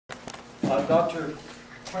Dr.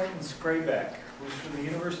 Quentin Skraybeck, who's from the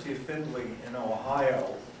University of Findlay in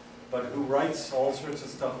Ohio, but who writes all sorts of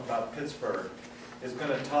stuff about Pittsburgh, is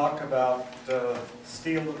going to talk about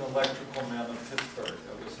Steel and Electrical Men of Pittsburgh.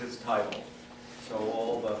 That was his title. So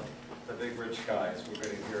all the big rich guys, we're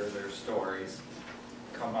going to hear their stories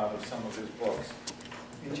come out of some of his books.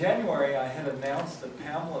 In January, I had announced that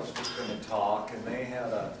Pamela's was going to talk, and they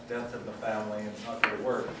had a death in the family and it's not going to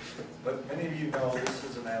work. But many of you know this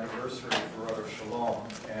is an anniversary for Rudder Shalom,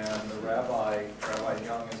 and the Rabbi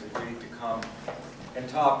Young, has agreed to come and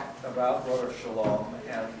talk about Rudder Shalom,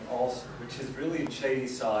 and also, which is really in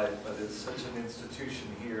Shadyside, but is such an institution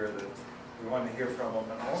here that we want to hear from him,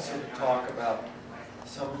 and also to talk about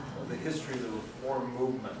some of the history of the Reform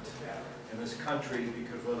movement in this country,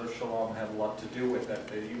 because Rudder Shalom had a lot to do with that.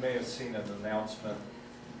 You may have seen an announcement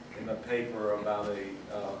in the paper about a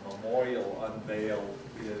memorial unveiled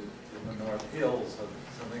in the North Hills of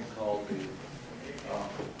something called the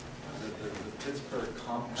Pittsburgh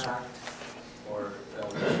Compact, or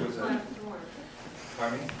which was a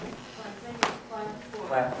pardon me?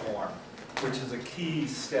 Platform, which is a key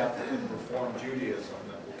step in Reform Judaism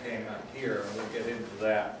that came out here, and we'll get into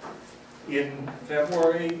that. In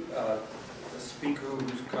February, a speaker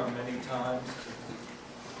who's come many times,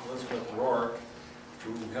 Elizabeth Rourke,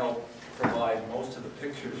 who helped provide most of the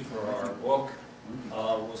pictures for our book,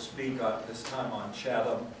 will speak this time on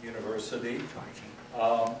Chatham University.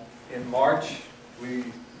 In March, we're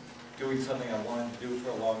doing something I wanted to do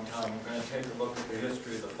for a long time. We're going to take a look at the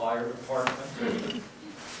history of the fire department.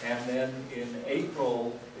 And then in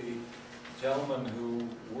April, the gentleman who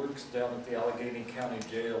works down at the Allegheny County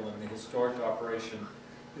Jail in the historic operation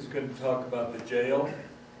is going to talk about the jail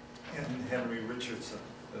and Henry Richardson,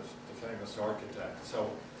 the famous architect. So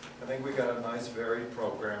I think we got a nice varied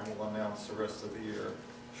program. We'll announce the rest of the year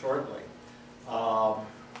shortly.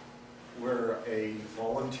 We're a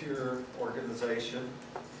volunteer organization.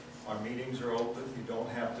 Our meetings are open. You don't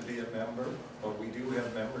have to be a member, but we do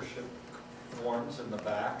have membership forms in the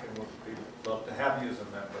back, and we'd love to have you as a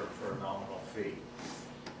member for a nominal fee.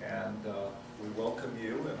 And we welcome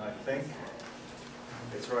you, and I think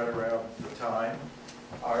it's right around the time.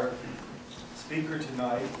 Our speaker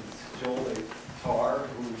tonight is Joel Tarr,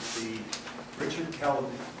 who's the Richard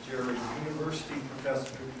Caliguiri University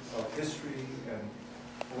Professor of History and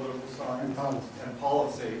Political Science and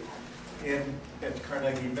Policy at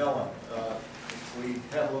Carnegie Mellon. We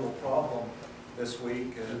had a little problem this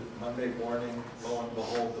week. Monday morning, lo and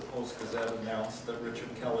behold, the Post-Gazette announced that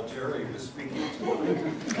Richard Caliguiri was speaking to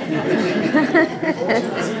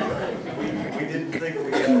we didn't think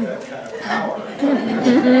we had that kind of power.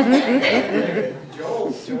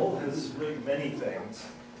 Joel has really many things,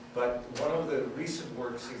 but one of the recent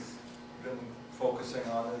works he's been focusing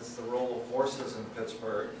on is the role of horses in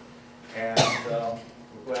Pittsburgh, and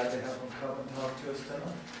we're glad to have him come and talk to us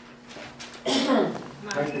tonight.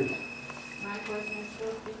 Thank you.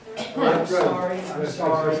 I'm sorry.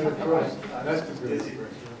 That's the good.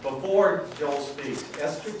 Before Joel speaks,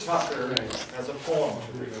 Esther Tucker has a poem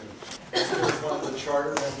to read. Esther is one of the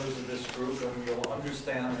charter members of this group, and you'll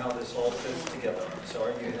understand how this all fits together. I'm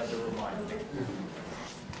sorry you had to remind me.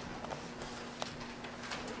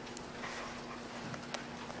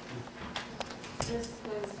 This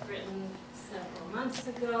was written several months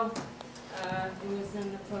ago. It was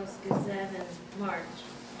in the Post-Gazette in March.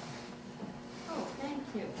 Oh, thank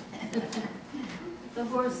you. The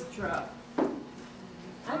horse trot.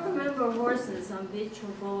 I remember horses on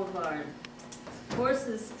Beechwood Boulevard.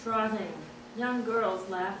 Horses trotting, young girls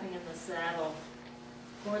laughing in the saddle.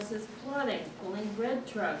 Horses plodding, pulling bread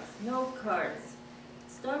trucks, milk carts,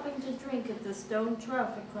 stopping to drink at the stone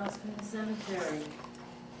trough across from the cemetery.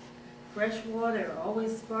 Fresh water,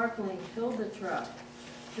 always sparkling, filled the trough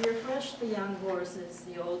to refresh the young horses,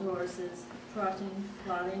 the old horses, trotting,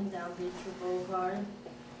 plodding down Beechwood Boulevard.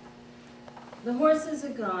 The horses are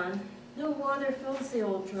gone. No water fills the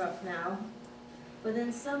old trough now. But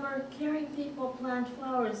in summer, caring people plant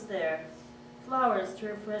flowers there, flowers to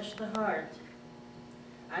refresh the heart.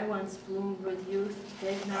 I once bloomed with youth,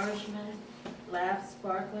 gave nourishment, laughed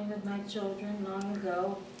sparkling with my children long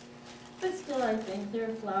ago. But still I think there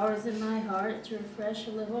are flowers in my heart to refresh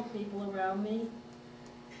a little people around me.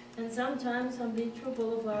 And sometimes on Beechwood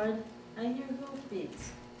Boulevard, I hear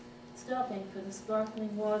hoofbeats, stopping for the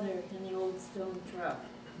sparkling water in the old stone trough.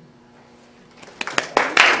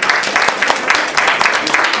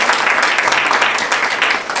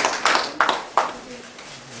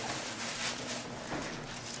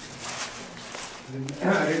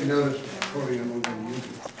 I didn't notice the podium was on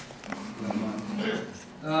YouTube.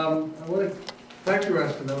 I want to thank you,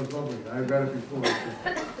 Esther. That was lovely. I read it before.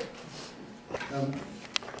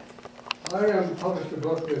 I published a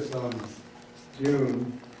book this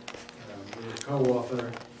June with a co-author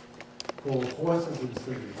called Horses and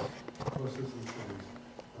Cities. Horses and Cities.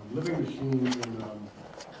 Living machines in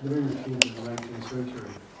the 19th century.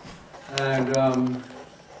 And I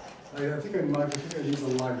think I need the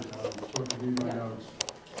light so I can read my notes.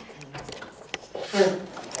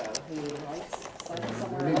 I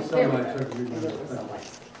need sunlight so I can read my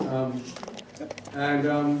notes.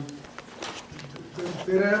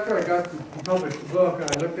 Then after I got to publish the book,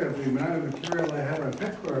 I looked at the amount of material I had on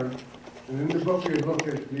Pittsburgh, and in the book we had looked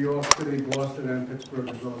at New York City, Boston, and Pittsburgh,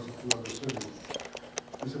 as well as a few other cities.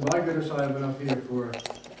 I said, my goodness, I have enough here for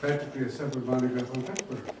practically a separate monograph on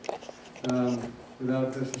Pittsburgh,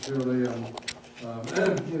 without necessarily,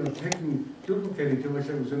 duplicating too much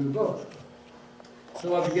that was in the book.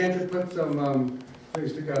 So I began to put some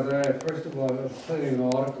things together. First of all, I was planning an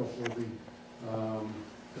article for the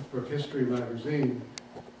Pittsburgh History magazine,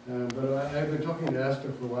 but I've been talking to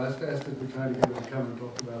Esther for a while. Esther's been trying to get me to come and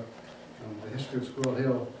talk about the history of Squirrel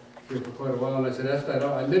Hill here for quite a while. And I said, Esther,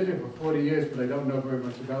 I lived here for 40 years, but I don't know very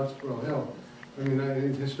much about Squirrel Hill. I mean,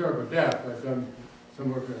 in historical depth, I've done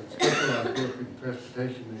some work, specialized work in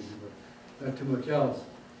transportation maybe, but not too much else.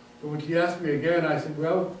 But when she asked me again, I said,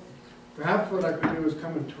 well, perhaps what I could do is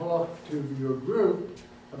come and talk to your group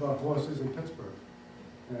about horses in Pittsburgh.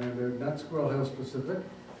 And not Squirrel Hill specific,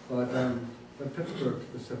 but Pittsburgh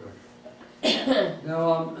specific.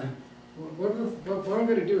 Now, what I'm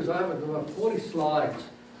going to do is I have about 40 slides,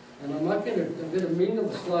 and I'm going to mingle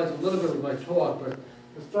the slides a little bit with my talk, but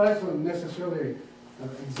the slides don't necessarily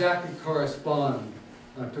exactly correspond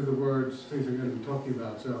to the words, things I'm going to be talking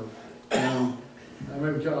about. So I'll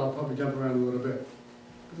probably jump around a little bit.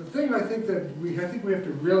 But the thing I think we have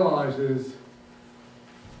to realize is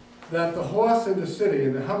that the horse in the city,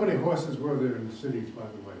 and how many horses were there in the cities, by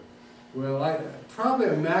the way? Well, probably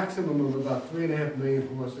a maximum of about 3.5 million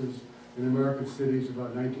horses in American cities,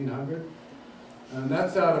 about 1900. And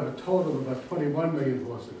that's out of a total of about 21 million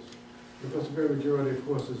horses, because the great majority of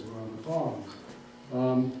horses were on the farms.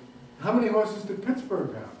 How many horses did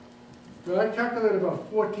Pittsburgh have? So I calculated about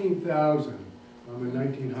 14,000 in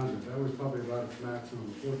 1900. That was probably about its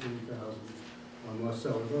maximum, 14,000 or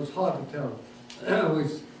so. It was hard to tell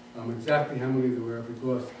exactly how many there were,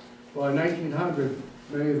 because by 1900,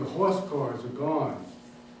 many of the horse cars are gone.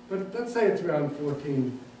 But let's say it's around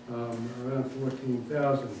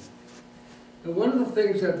 14,000. Now, one of the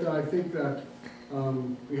things that I think that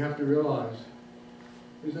we have to realize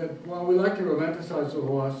is that while we like to romanticize the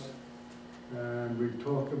horse, and we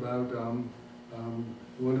talk about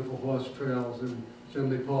wonderful horse trails in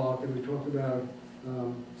Shenley Park, and we talk about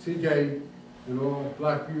Seagate and all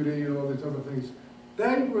Black Beauty and all these other things,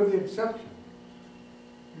 they were the exception.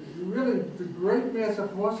 Really, the great mass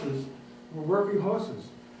of horses were working horses.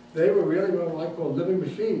 They were really what I call living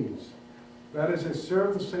machines. That is, they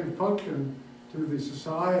served the same function to the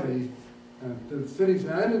society, and to the cities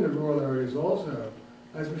and in the rural areas also,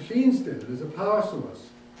 as machines did, as a power source.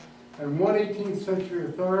 And one 18th century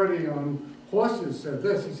authority on horses said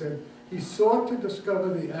this. He said, he sought to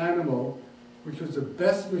discover the animal which was the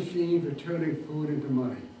best machine for turning food into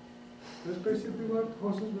money. That's basically what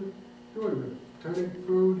horses were doing, turning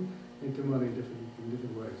food into money in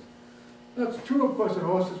different ways. That's true, of course, that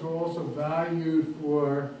horses were also valued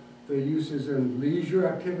for their uses in leisure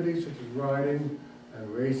activities such as riding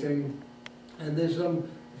and racing. And there's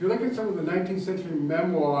if you look at some of the 19th century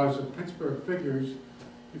memoirs of Pittsburgh figures,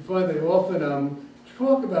 you find they often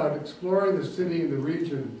talk about exploring the city and the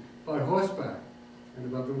region by horseback, and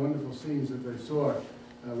about the wonderful scenes that they saw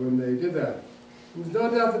when they did that. There's no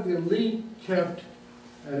doubt that the elite kept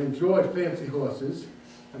and enjoyed fancy horses,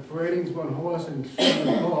 and parading one horse in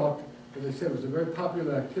Shenley Park, as I said, was a very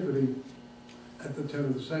popular activity at the turn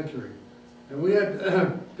of the century. And we had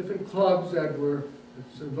different clubs that were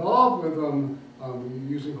involved with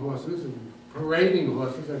using horses and parading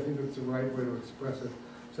horses. I think that's the right way to express it,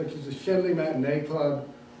 such as the Shenley Matinee Club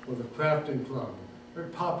or the Crafting Club, very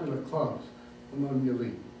popular clubs among the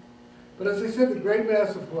elite. But as I said, the great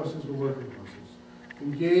mass of horses were working horses,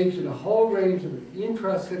 engaged in a whole range of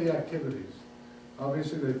intra-city activities.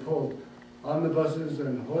 Obviously, they pulled omnibuses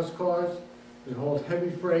and horse cars. They hauled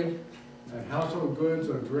heavy freight and household goods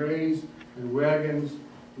on drays and wagons,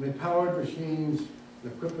 and they powered machines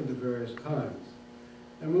and equipment of various kinds.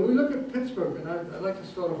 And when we look at Pittsburgh, and I'd like to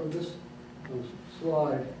start off with this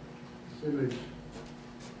slide, this image.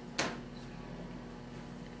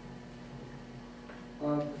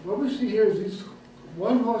 What we see here is these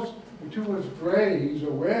one horse and two horse drays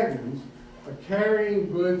or wagons are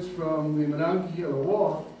carrying goods from the Monongahela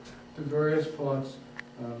Wharf to various parts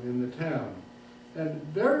in the town. And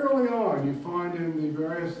very early on, you find in the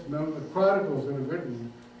various chronicles that are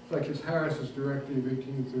written, such as Harris's directory of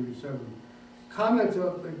 1837, comments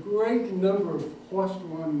of a great number of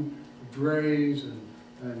horse-drawn drays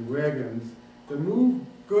and wagons that move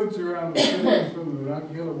goods around the city from the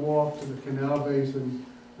Monongahela Wharf to the Canal Basin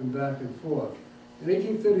and back and forth. In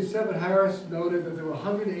 1837, Harris noted that there were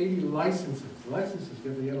 180 licenses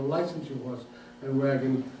that he had a license your horse and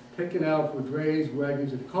wagon taken out for drays,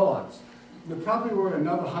 wagons, and carts. There probably were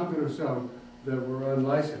another 100 or so that were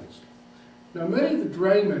unlicensed. Now, many of the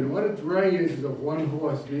draymen, what a dray is a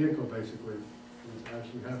one-horse vehicle, basically. I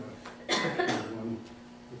actually have a picture of one.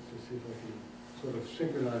 Let's just see if I can sort of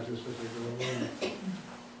synchronize this as I go along.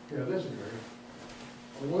 Yeah, this is great.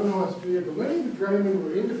 A one-horse vehicle. Many of the draymen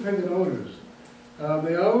were independent owners.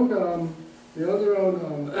 They owned their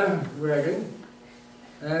own wagon,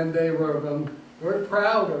 and they were very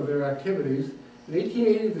proud of their activities. In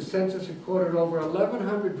 1880, the census recorded over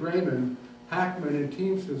 1,100 draymen, hackmen, and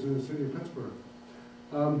teamsters in the city of Pittsburgh.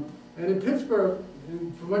 And in Pittsburgh,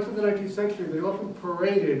 for much of the 19th century, they often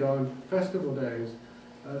paraded on festival days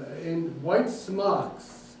in white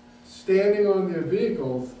smocks, standing on their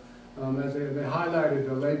vehicles as they highlighted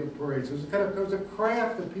the labor parades. It was a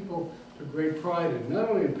craft that people took great pride in. Not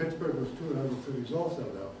only in Pittsburgh, it was true in other cities also,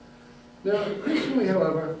 though. Now, increasingly,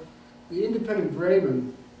 however, the independent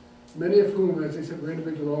draymen, many of whom, as I said, were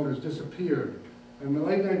individual owners, disappeared. In the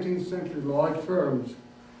late 19th century, large firms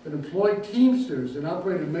that employed teamsters and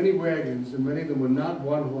operated many wagons, and many of them were not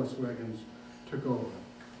one-horse wagons, took over.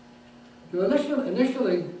 Now,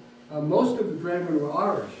 initially most of the draymen were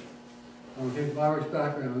Irish, had Irish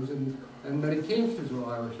backgrounds, and many teamsters were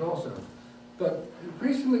Irish also. But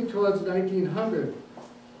increasingly towards 1900,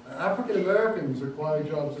 African Americans acquired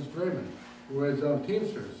jobs as draymen, who as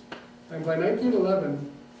teamsters. And by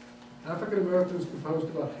 1911, African Americans composed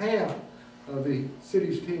about half of the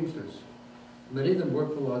city's teamsters. Many of them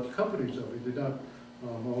worked for large companies, though they did not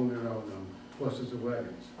own their own horses or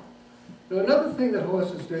wagons. Now, another thing that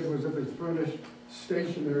horses did was that they furnished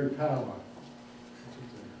stationary power.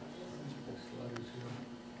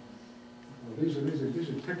 These are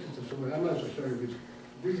pictures of someone. I'm not so sure you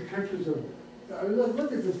these are pictures of. I mean,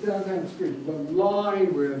 look at this downtown street,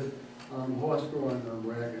 lined with horse-drawn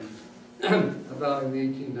wagons, about in the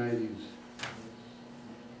 1890s.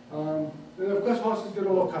 And of course, horses did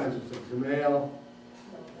all kinds of things. The mail.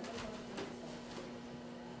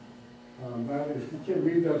 If you can't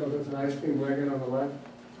read that, but there's an ice cream wagon on the left.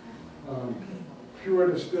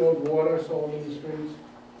 Pure distilled water sold in the streets.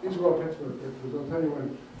 These are all Pittsburgh pictures. I'll tell you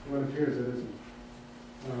when it appears it isn't.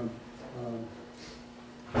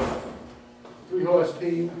 Three-horse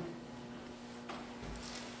team.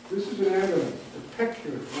 This is an ambulance, a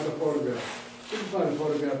picture, not a photograph. This is not a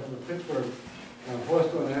photograph of the Pittsburgh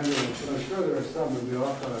horse-drawn ambulance, but I'm sure there are some in the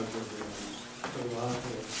archives of the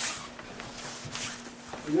hospital.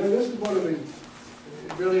 And then this is one of the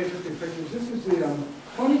really interesting pictures. This is the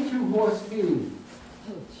 22-horse team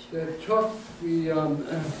that took the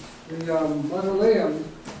mausoleum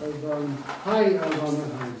of Heinz,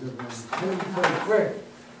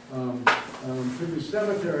 to the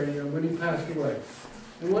cemetery when he passed away.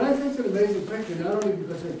 And what I think is an amazing picture, not only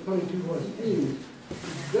because they're 22-horse teams,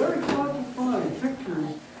 it's very hard to find pictures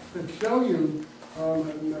that show you a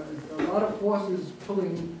lot of horses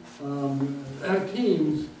pulling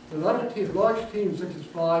teams, a lot of large teams such as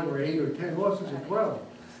 5 or 8 or 10 horses or 12.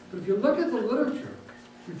 But if you look at the literature,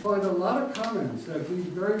 you find a lot of comments that these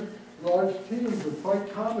very large teams were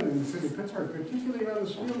quite common in the city of Pittsburgh, particularly around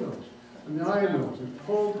the steel mills and the iron mills, and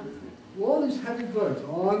pulled all these heavy goods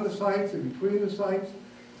on the sites and between the sites.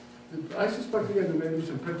 I suspect again there may be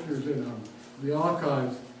some pictures in the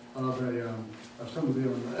archives of some of the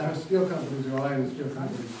steel companies or iron and steel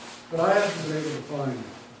companies, but I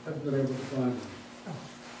haven't been able to find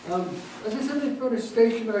them. As I said, they furnished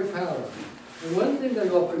stationary power. And one thing they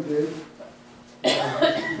often did,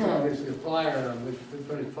 obviously a fire, which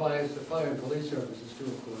furnished fire and police services too,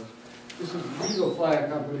 of course. This is the Eagle Fire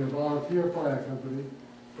Company, a volunteer fire company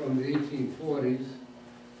from the 1840s.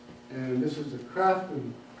 And this is a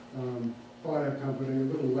Craftsman fire company a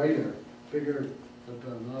little later, bigger, but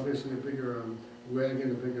obviously a bigger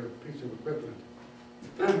wagon, a bigger piece of equipment.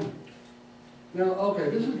 Now, okay,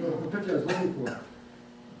 this is the picture I was looking for.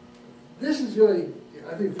 This is really,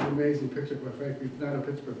 I think it's an amazing picture, quite frankly. It's not a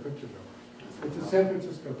Pittsburgh picture, though. It's a San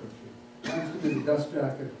Francisco picture. It used to be the dust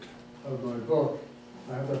jacket of my book.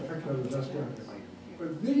 I have that picture of the dust jacket.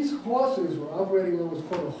 But these horses were operating what was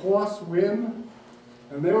called a horse whim,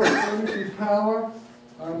 and they were furnishing power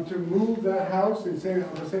to move that house in San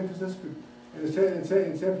Francisco. In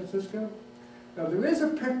San Francisco. Now there is a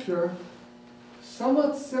picture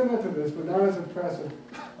somewhat similar to this, but not as impressive,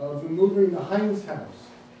 of moving the Heinz house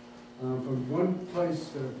from one place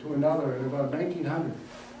to another in about 1900.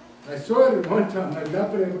 I saw it at one time. I've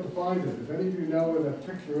not been able to find it. If any of you know where that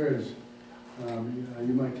picture is,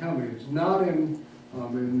 you might tell me. It's not in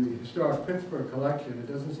the Historic Pittsburgh collection. It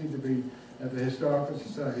doesn't seem to be at the Historical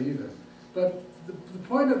Society either. But the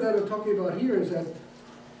point of that I'm talking about here is that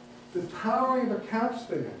the powering of a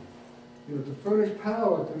capstan, to furnish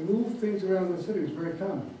power, to move things around the city is very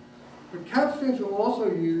common. But capstans were also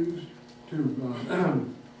used to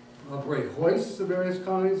operate hoists of various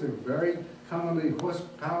kinds. They were very commonly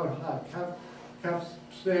horse-powered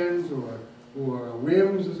capstans or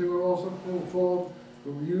rims, as they were also called.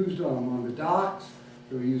 They were used on the docks.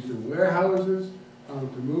 They were used in warehouses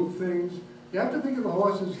to move things. You have to think of the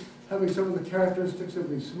horses having some of the characteristics of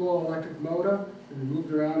the small electric motor that be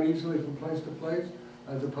moved around easily from place to place,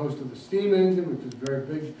 as opposed to the steam engine, which is very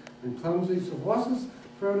big and clumsy. So horses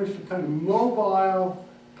furnish a kind of mobile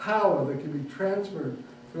power that can be transferred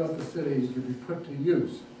throughout the city and can be put to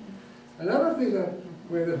use. Another thing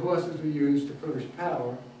where the horses were used to furnish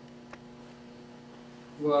power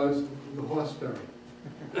was the horse ferry.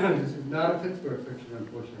 This is not a Pittsburgh picture,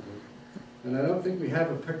 unfortunately. And I don't think we have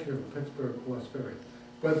a picture of a Pittsburgh horse ferry.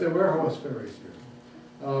 But there were horse ferries here.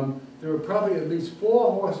 There were probably at least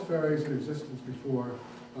 4 horse ferries in existence before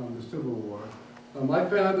the Civil War. I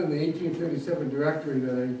found in the 1837 directory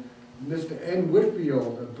that a Mr. N.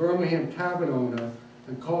 Whitfield, a Birmingham tavern owner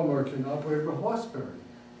and coal merchant, operated a horse ferry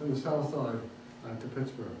from the south side to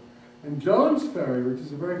Pittsburgh. And Jones Ferry, which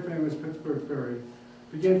is a very famous Pittsburgh ferry,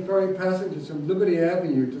 began ferrying passengers from Liberty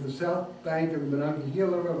Avenue to the south bank of the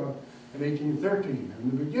Monongahela River in 1813. In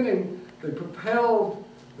the beginning, they propelled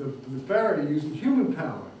the ferry using human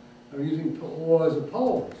power, using oars or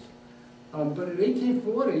poles. But in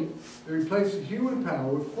 1840, they replaced the human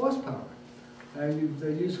power with horsepower. And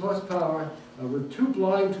they used horsepower with 2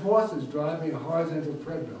 blind horses driving a horizontal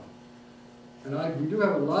treadmill. And we do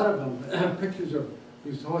have a lot of pictures of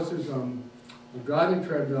these horses driving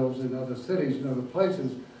treadmills in other cities and other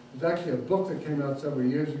places. There's actually a book that came out several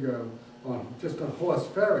years ago just on horse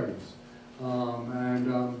ferries.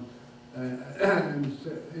 And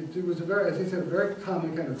it was a very, as I said, a very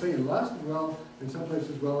common kind of thing. It lasted well, in some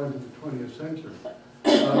places well into the 20th century.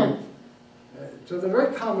 So they're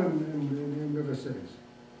very common in river cities.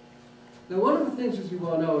 Now, one of the things, as you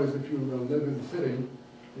well know, is if you live in the city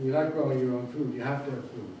and you're not growing your own food, you have to have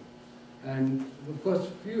food. And of course,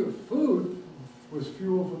 food was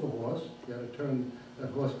fuel for the horse. You had to turn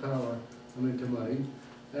that horsepower into money.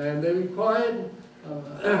 And they required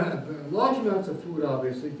large amounts of food,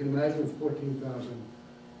 obviously. You can imagine with 14,000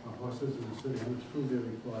 horses in the city, how much food they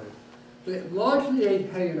required. They largely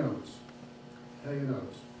ate hay and oats. Hay and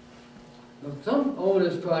oats. Now, some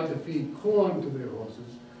owners tried to feed corn to their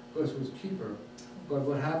horses because it was cheaper. But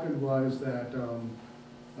what happened was that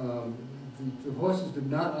the horses did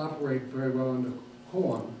not operate very well on the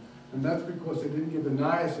corn, and that's because they didn't give the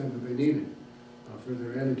niacin that they needed for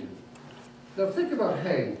their energy. Now think about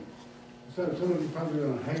hay. So some of you probably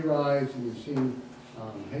been on hay rides and you've seen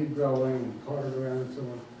hay growing and carted around and so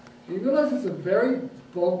on. And you realize it's a very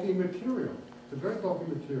bulky material. It's a very bulky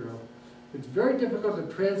material. It's very difficult to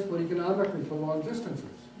transport economically for long distances.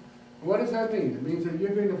 And what does that mean? It means that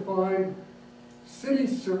you're going to find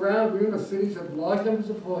cities surrounded, cities have large numbers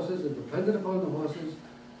of horses, they're dependent upon the horses,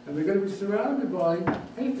 and they're going to be surrounded by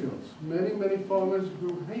hay fields. Many, many farmers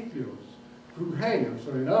grew hay fields,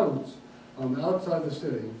 and oats outside the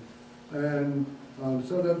city. And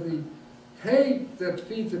so that the hay that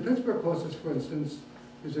feeds the Pittsburgh horses, for instance,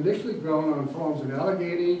 is initially grown on farms in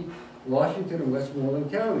Allegheny, Washington, and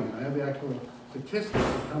Westmoreland County. I have the actual statistics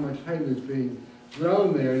of how much hay was being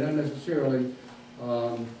grown there, not necessarily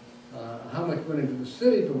how much went into the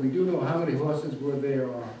city, but we do know how many horses were there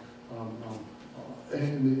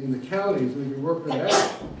in the counties, and we can work that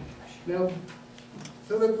out. Now,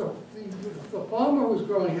 so that the farmer who was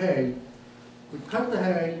growing hay would cut the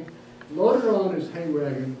hay, load it on his hay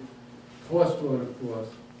wagon, horse-drawn of course,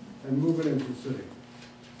 and move it into the city.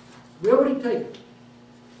 Where would he take it?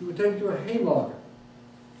 He would take it to a hay market.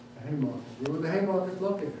 A hay market. Where were the hay markets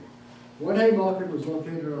located? One hay market was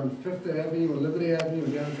located on 5th Avenue or Liberty Avenue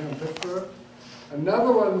in downtown Pittsburgh.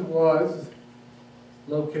 Another one was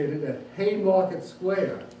located at Haymarket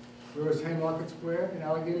Square. Where was Haymarket Square? In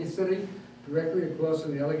Allegheny City, directly across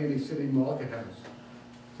from the Allegheny City Market House.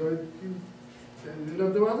 So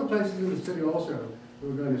there were other places in the city also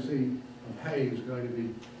where we're going to see hay is going to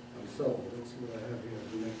be sold. Let's see what I have here.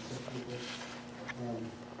 The next section.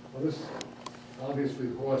 Well, this obviously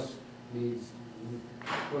horse needs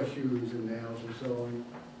horseshoes and nails and so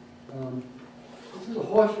on. This is a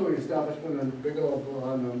horse shoeing establishment on Bigelow,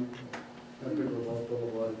 not Bigelow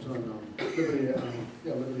Boulevard, it's on Liberty,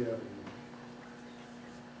 Liberty Avenue.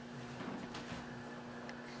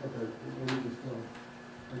 Okay, let me just,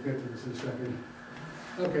 I'll get to this in a second.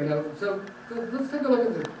 Okay, now, so let's take a look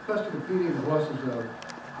at the question of feeding the horses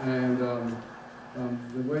and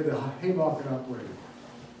the way the Haymarket operated.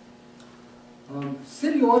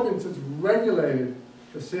 City ordinances regulated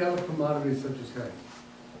the sale of commodities such as hay.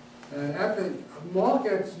 And at the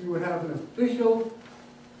markets, you would have an official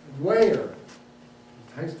weigher.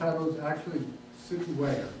 His title is actually city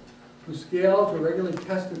weigher, whose scales were regularly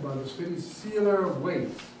tested by the city's sealer of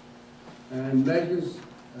weights and measures,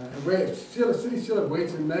 city sealer of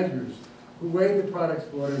weights and measures, who weighed the products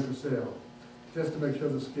brought in for sale, just to make sure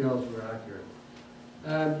the scales were accurate.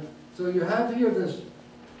 And so you have here this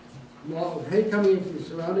hay coming in from the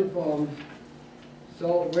surrounding farms,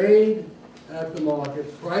 so weighed at the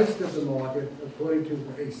market, priced at the market according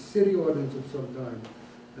to a city ordinance of some kind,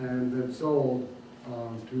 and then sold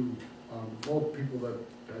to both people that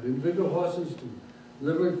had individual horses, to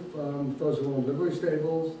livery, those who own livery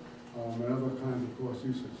stables, and other kinds of horse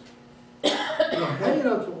uses. Hay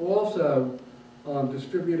nuts were also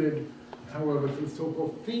distributed, however, through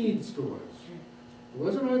so-called feed stores. It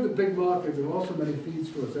wasn't only the big markets, there were also many feed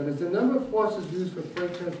stores. And as the number of horses used for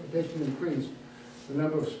freight transportation increased, the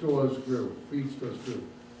number of stores grew, feed stores grew.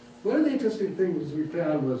 One of the interesting things we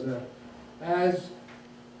found was that as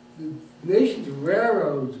the nation's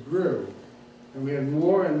railroads grew, and we had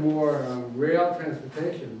more and more rail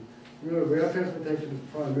transportation, rail transportation is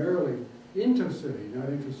primarily intercity, not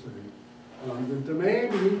intercity. The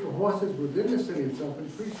demand and need for horses within the city itself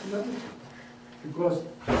increased tremendously. Because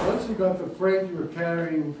once you got the freight you were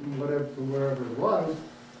carrying from wherever it was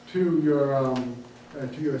to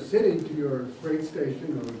your city, to your freight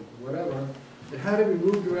station or whatever, it had to be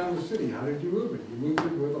moved around the city. How did you move it? You moved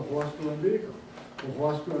it with a horse-drawn vehicle, a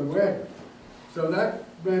horse-drawn wagon. So that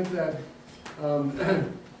meant that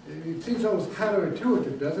it seems almost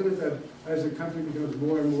counterintuitive, doesn't it, that as the country becomes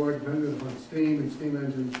more and more dependent upon steam and steam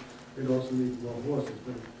engines, it also needs more horses,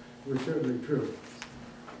 but it was certainly true.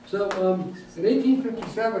 So in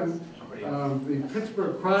 1857, the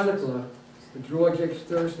Pittsburgh chronicler, George H.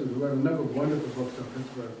 Thurston, who wrote a number of wonderful books on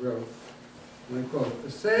Pittsburgh, wrote, and I quote,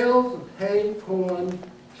 "The sales of hay, corn,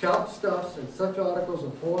 chopped stuffs, and such articles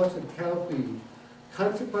of horse and cow feed,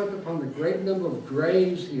 consequent upon the great number of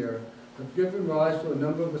graves here, have given rise to a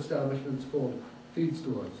number of establishments called feed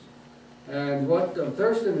stores." And what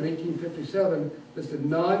Thurston in 1857 listed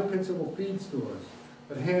 9 principal feed stores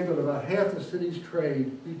that handled about half the city's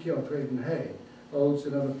trade, retail trade in hay, oats,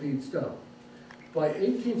 and other feed stuff. By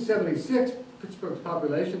 1876, Pittsburgh's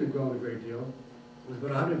population had grown a great deal. It was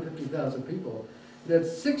about 150,000 people. It had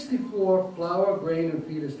 64 flour, grain, and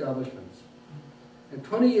feed establishments. And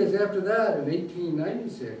 20 years after that, in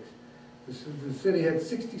 1896, the city had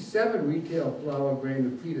 67 retail flour, grain,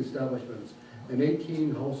 and feed establishments and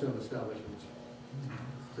 18 wholesale establishments.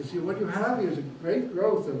 So see, what you have here is a great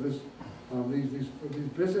growth of this, these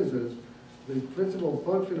businesses, the principal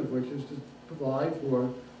function of which is to provide for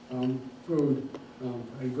food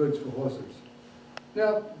and goods for horses.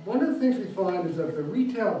 Now, one of the things we find is that the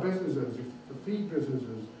retail businesses, the feed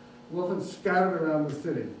businesses, were often scattered around the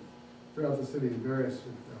city, throughout the city in various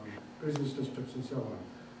business districts and so on.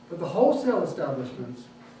 But the wholesale establishments,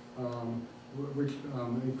 which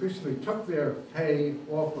increasingly took their hay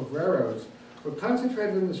off of railroads, were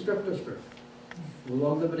concentrated in the Strip District,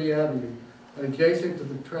 along Liberty Avenue, and adjacent to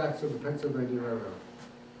the tracks of the Pennsylvania Railroad.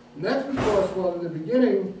 And that's because, while in the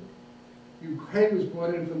beginning, hay was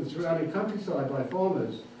brought in from the surrounding countryside by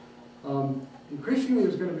farmers, increasingly it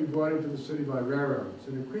was going to be brought into the city by railroads,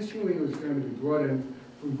 and increasingly it was going to be brought in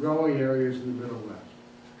from growing areas in the Middle West.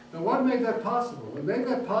 Now, what made that possible? What made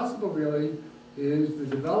that possible, really, is the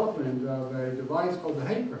development of a device called the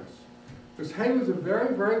hay press. Because hay was a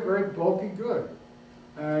very, very, very bulky good.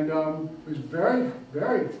 And it was very,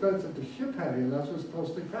 very expensive to ship hay, and thus was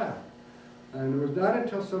closely packed. And it was not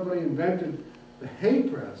until somebody invented the hay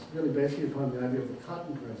press, really basically upon the idea of the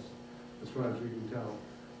cotton press, as far as we can tell,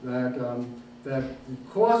 that the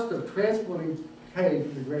cost of transporting hay to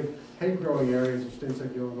the great hay-growing areas of states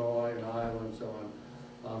like Illinois and Iowa and so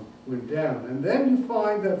on went down. And then you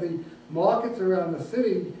find that the markets around the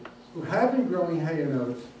city who have been growing hay and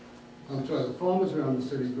oats, the farmers around the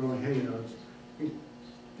city growing hay and oats,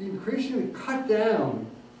 increasingly cut down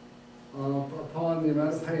upon the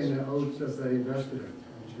amount of hay and oats that they invested in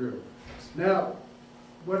and grew. Now,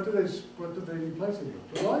 what do they replace it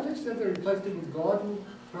with? To a large extent, they replaced it with garden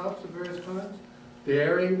crops of various kinds.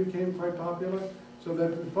 Dairying became quite popular, so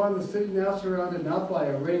that we find the city now surrounded not by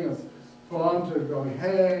a ring of farms that are growing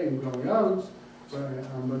hay and growing oats,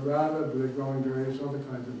 but rather they're growing various other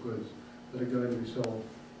kinds of goods that are going to be sold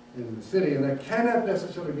in the city, and that cannot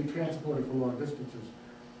necessarily be transported for long distances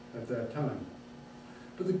at that time.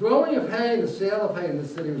 But the growing of hay and the sale of hay in the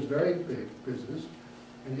city was very big business.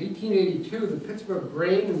 In 1882, the Pittsburgh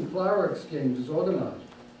Grain and Flour Exchange was organized,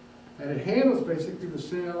 and it handles basically the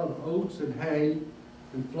sale of oats and hay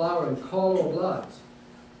and flour in carload lots.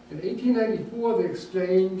 In 1894, the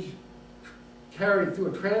exchange carried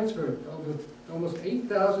through a transfer of almost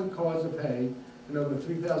 8,000 cars of hay and over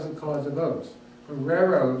 3,000 cars of oats from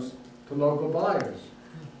railroads to local buyers.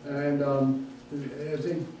 And as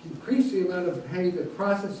they increase the amount of hay that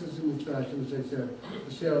processes in this fashion, as I said,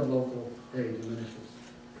 the sale of local hay diminishes.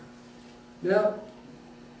 Now,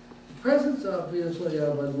 the presence, obviously,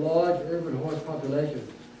 of a large urban horse population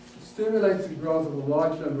stimulates the growth of a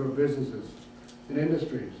large number of businesses and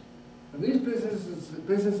industries. And these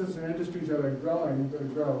businesses and industries that are growing,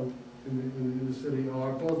 that grow in the city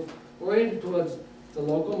are both oriented towards the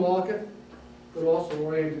local market, but also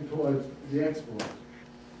oriented towards the export.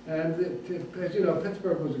 And as you know,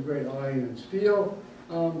 Pittsburgh was a great iron and steel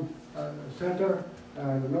center,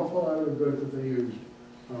 and an awful lot of the goods that they used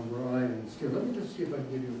were iron and steel. Let me just see if I can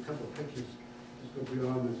give you a couple of pictures. Just go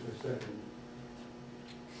beyond this for a second.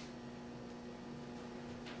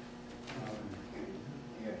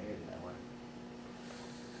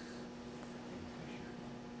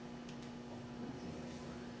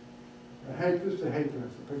 This is a hay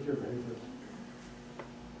press, a picture of a hay press.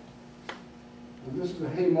 And this is a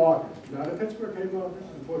hay market. Not a Pittsburgh hay market,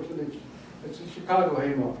 unfortunately. It's a Chicago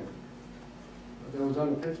hay market. That was on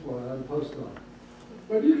the Pittsburgh, on the postcard.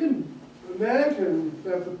 But you can imagine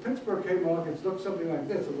that the Pittsburgh hay markets look something like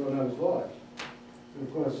this, although not as large. And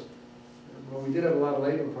of course, well, we did have a lot of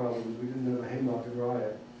labor problems. We didn't have a hay market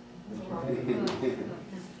riot.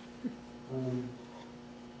 I'm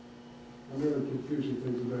really confusing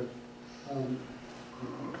things a bit. I'm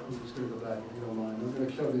just going to go back if you don't mind. I'm going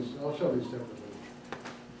to show these. I'll show these separately,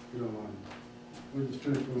 if you don't mind. We're just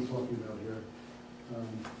finish what I'm talking about here.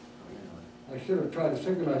 I should have tried to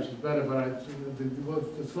synchronize this better, but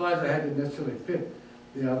the slides I had didn't necessarily fit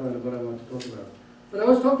the outline of what I want to talk about. But I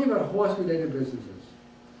was talking about horse-related businesses.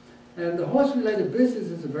 And the horse-related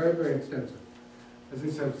businesses are very, very extensive. As I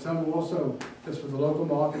said, some also just for the local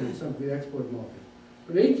market and some for the export market.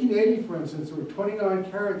 In 1880, for instance, there were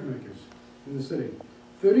 29 carriage makers in the city,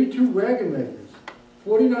 32 wagon makers,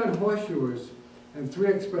 49 horseshoers, and 3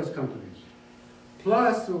 express companies.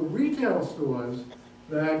 Plus, there were retail stores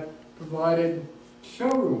that provided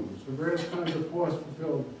showrooms for various kinds of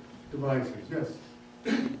horse-fulfilled devices. Yes?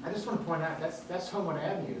 I just want to point out, that's Homewood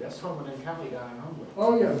Avenue. That's Homewood and Kelly down in Homewood.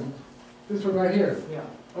 Oh, yeah. This one right here. Yeah.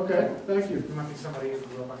 Okay, thank you. There might be somebody who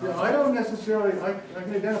grew up on Yeah, I don't necessarily, I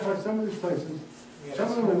can identify some of these places. Yeah, Some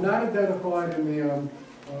of them are not identified in the, on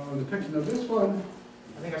the picture. Now this one,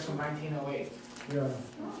 I think that's from 1908. yeah.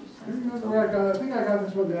 This is where I think I got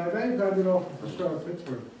this one down. I may have gotten it off of the Star of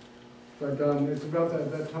Pittsburgh. But it's about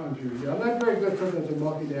that time period. Yeah, I'm not very good sometimes at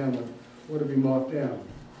marking down what to be marked down.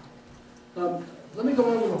 Let me go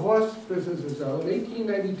on with the horse businesses though. In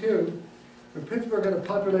 1892, when Pittsburgh had a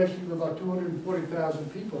population of about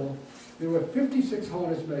 240,000 people, there were 56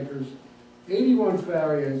 harness makers, 81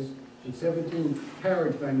 farriers, and 17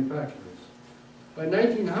 carriage manufacturers. By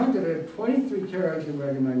 1900, it had 23 carriage and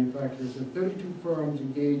wagon manufacturers and 32 firms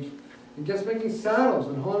engaged in just making saddles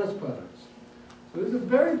and harness products. So there's a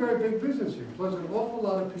very, very big business here. Plus an awful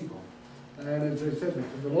lot of people. And as I said,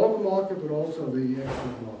 the local market, but also the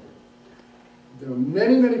export market. There were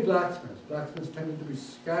many, many blacksmiths. Blacksmiths tended to be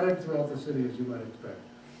scattered throughout the city, as you might expect.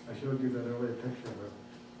 I showed you that earlier picture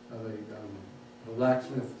of a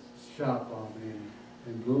blacksmith shop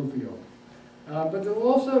in Bloomfield. But there were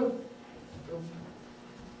also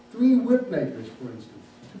 3 whip makers, for instance.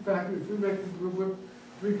 3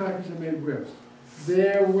 factories that made whips.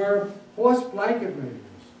 There were horse blanket makers.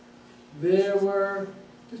 There were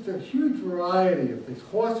just a huge variety of things,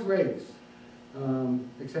 horse rakes,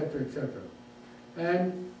 et cetera, et cetera.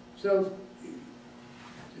 And so,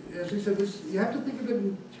 as we said, you have to think of it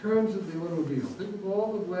in terms of the automobile. Think of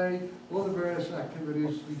all the various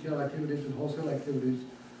activities, retail activities and wholesale activities,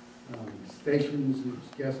 stations,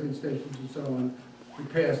 gasoline stations and so on,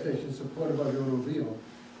 repair stations supported by the automobile.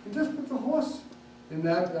 And just put the horse in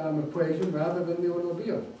that equation rather than the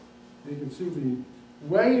automobile. And you can see the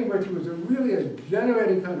way in which it was really a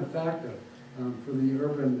generating kind of factor for the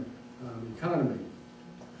urban economy.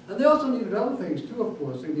 And they also needed other things too, of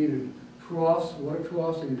course. They needed troughs, water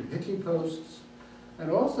troughs, they needed hitching posts,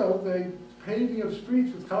 and also the paving of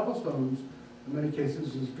streets with cobblestones, in many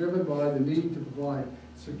cases, is driven by the need to provide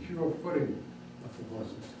secure footing of the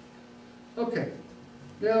horses. Okay,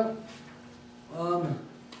 now,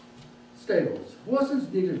 stables. Horses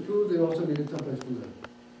needed food, they also needed someplace to live.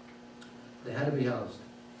 They had to be housed.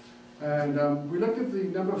 And we looked at the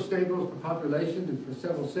number of stables per population for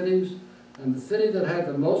several cities, and the city that had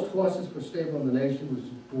the most horses per stable in the nation was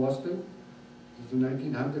Boston. It was in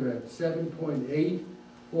 1900 at 7.8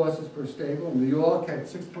 horses per stable. New York had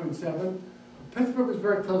 6.7. Pittsburgh was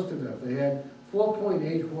very close to that. They had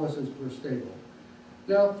 4.8 horses per stable.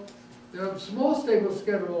 Now, there are small stables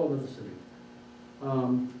scattered all over the city.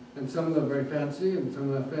 And some of them are very fancy, and some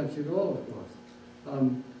of them are fancy at all, of course.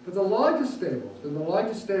 But the largest stables, and the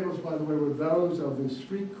largest stables, by the way, were those of the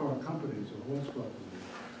streetcar companies or horse car companies,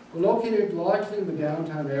 were located largely in the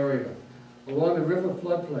downtown area, along the river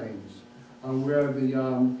floodplains, where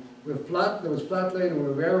there was flat land and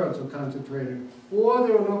where railroads were concentrated, or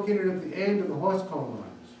they were located at the end of the horse car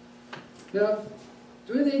lines. Now,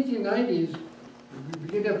 during the 1890s, we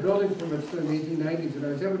began to have building permits during the 1890s, and I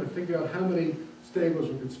was able to figure out how many stables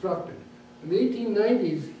were constructed. In the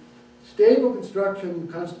 1890s, stable construction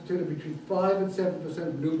constituted between 5 and 7%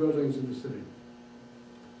 of new buildings in the city.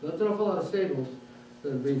 That's an awful lot of stables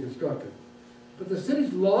that are being constructed. But the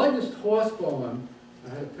city's largest horse barn, I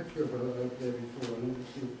had a picture of it up there before, let me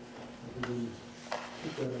see if I can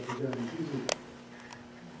put that up again.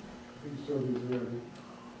 These are these already.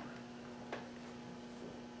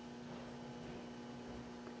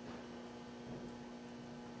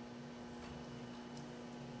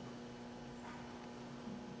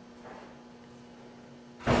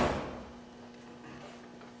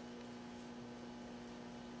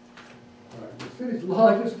 The city's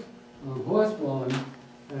largest horse barn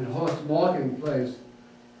and horse marketing place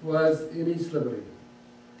was in East Liberty.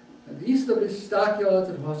 And East Liberty Stockyards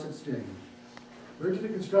and Horse Exchange. Originally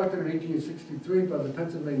constructed in 1863 by the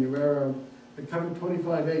Pennsylvania Railroad, it covered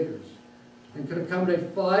 25 acres and could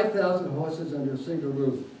accommodate 5,000 horses under a single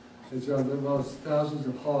roof, as well as thousands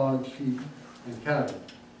of hogs, sheep, and cattle.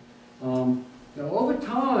 Now, over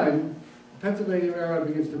time, the Pennsylvania Railroad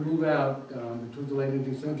begins to move out towards the late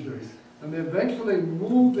 18th century. And they eventually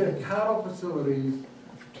moved their cattle facilities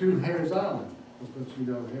to Hares Island. Of course, you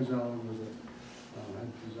know, Hares Island was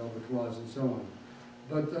abattoirs and so on.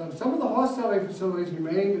 But some of the horse selling facilities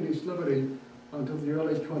remained in East Liberty until the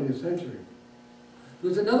early 20th century. There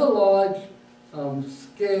was another large horse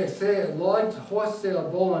sale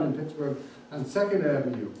barn in Pittsburgh on 2nd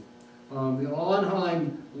Avenue, the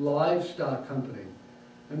Arnheim Livestock Company.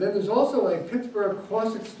 And then there's also a Pittsburgh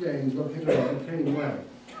Horse Exchange located on Duquesne Way.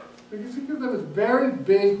 Because there was very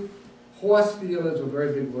big horse dealers or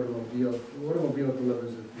very big automobile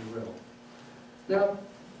deliverers, if you will. Now,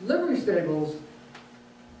 livery stables,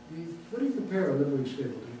 what do you compare a livery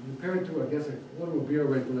stable to? You compare it to, I guess, an automobile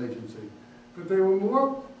rental agency. But there were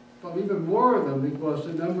more, well, even more of them because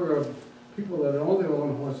the number of people that own their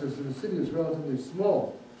own horses in the city is relatively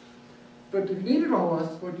small. But if you needed a horse,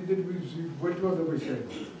 what you did was you went to a livery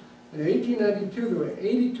stable. In 1892, there were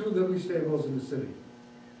 82 livery stables in the city.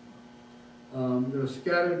 They were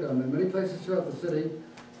scattered in many places throughout the city,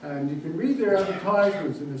 and you can read their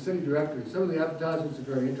advertisements in the city directory. Some of the advertisements are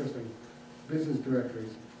very interesting, business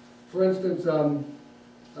directories. For instance, there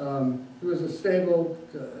was a stable,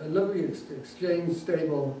 a livery exchange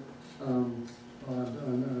stable on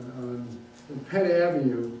Penn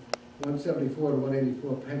Avenue, 174 to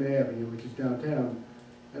 184 Penn Avenue, which is downtown.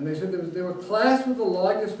 And they said they were classed with the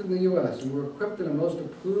largest in the U.S. and were equipped in a most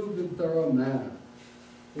approved and thorough manner.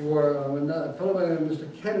 Or a fellow by the name of Mr.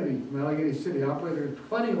 Kennedy from Allegheny City operated a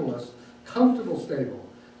 20-horse, comfortable stable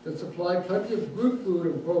that supplied plenty of good food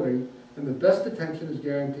and boating, and the best attention is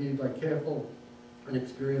guaranteed by careful and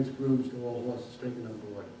experienced grooms to all horses taken on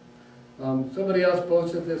board. Somebody else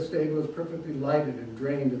boasts that their stable is perfectly lighted and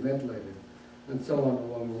drained and ventilated, and so on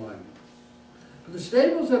along the line. But the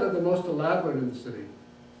stables that are the most elaborate in the city,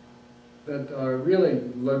 that are really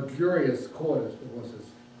luxurious quarters for horses,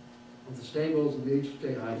 are the stables of the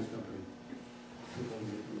H.J. Heinz Company.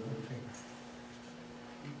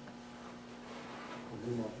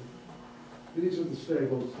 These are the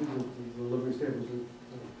stables, these are the livery stables in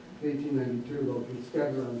 1892, located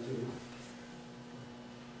scattered around the city.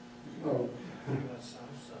 Oh.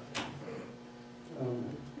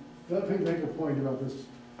 Let me make a point about this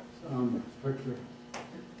picture.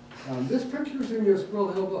 This picture is in your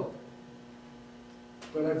Squirrel Hill book,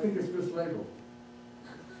 but I think it's mislabeled.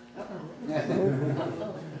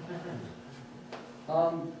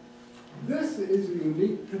 This is a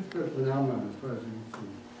unique Pittsburgh phenomenon as far as you can see.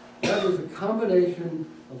 That is a combination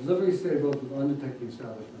of livery stables with undertaking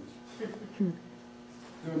establishments.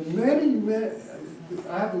 There are many,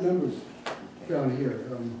 I have the numbers. down here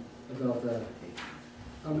about that.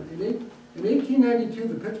 In 1892,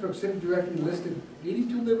 the Pittsburgh City Directory listed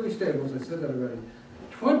 82 livery stables, I said that already.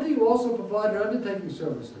 20 also provided undertaking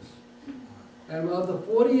services. And of the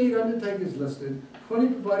 48 undertakers listed,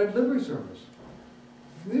 20 provided livery service.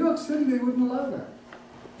 In New York City, they wouldn't allow that.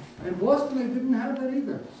 In Boston, they didn't have that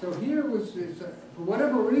either. So here was, for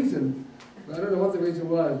whatever reason, I don't know what the reason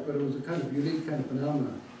was, but it was a kind of unique kind of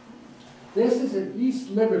phenomenon. This is at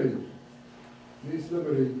East Liberty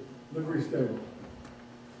livery stable.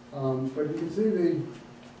 But you can see the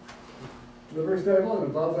livery stable, and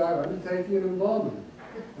above that, undertaking and embalming.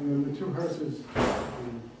 And then the two hearses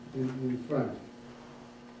in front.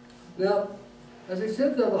 Now, as I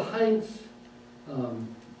said, though, the Heinz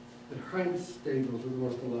stables were the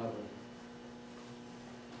most elaborate.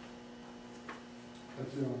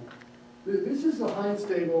 This is the Heinz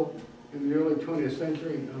stable in the early 20th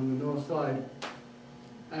century on the north side.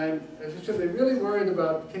 And as I said, they really worried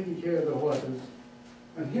about taking care of the horses.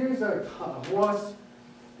 And here's a horse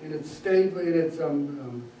in its stable,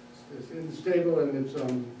 in the stable, and it's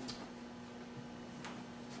I'm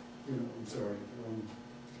sorry,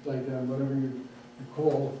 blank down, whatever you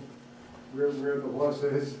call where the horse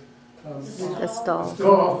is. The stall.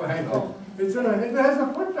 Stall, thank you. It has a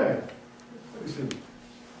footbath. Listen,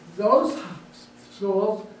 those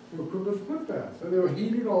stalls were equipped with footbaths, and they were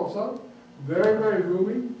heated also, very, very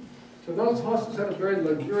roomy. So those horses had a very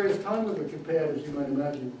luxurious time with it compared, as you might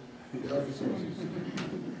imagine, to other sources.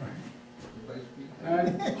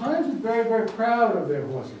 And Heinz was very, very proud of their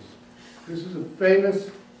horses. This is a famous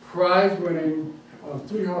prize-winning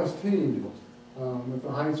three-horse team that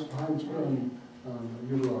the Heinz firm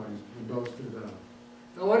utilized and boasted about.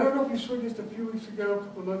 Now, I don't know if you saw just a few weeks ago, a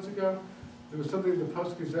couple of months ago, there was something in the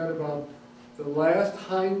Post-Gazette about the last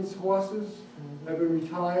Heinz horses that were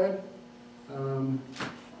retired.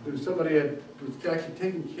 There was somebody that was actually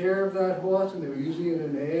taking care of that horse, and they were using it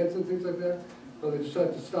in ads and things like that. But they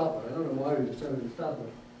decided to stop it. I don't know why they decided to stop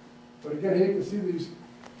it. But again, here you can see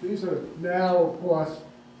these are now, of course,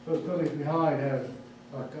 those buildings behind have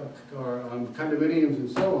condominiums and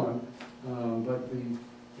so on. But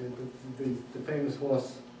the famous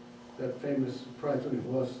horse, that famous prize-winning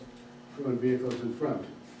horse-drawn vehicles in front.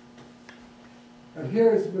 And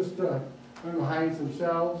here is Mr. and Heinz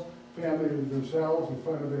themselves, family themselves in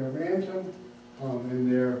front of their mansion, in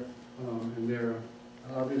their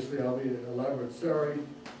obviously albeit elaborate surrey.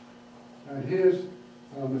 And here's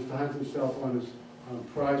Mr. Heinz himself on his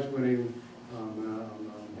prize-winning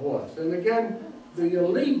horse. And again, the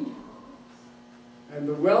elite and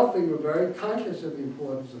the wealthy were very conscious of the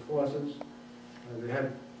importance of horses. They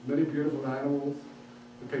had many beautiful animals.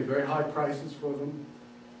 They paid very high prices for them.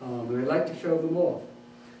 And they liked to show them off.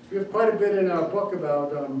 We have quite a bit in our book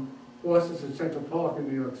about horses in Central Park in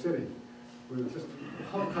New York City, with just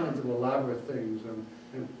all kinds of elaborate things.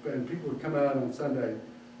 And people would come out on Sunday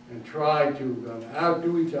and try to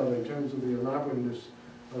outdo each other in terms of the elaborateness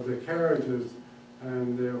of their carriages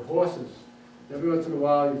and their horses. Every once in a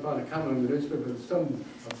while you find a comment in the newspaper that a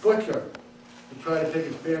butcher would try to take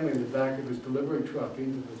his family in the back of his delivery truck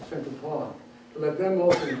into the Central Park to let them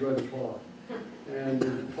also enjoy the park. And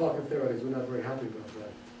the park authorities were not very happy about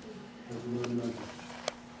that, as you might imagine.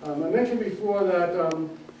 I mentioned before that the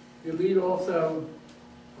elite also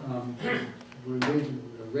were engaged in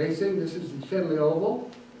racing. This is the Shenley Oval,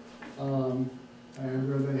 and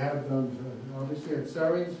where they have obviously at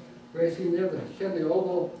Surrey's racing there. The Shenley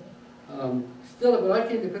Oval. Still, when I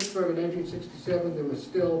came to Pittsburgh in 1967, there was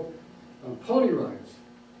still pony rides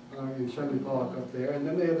in Shenley Park up there, and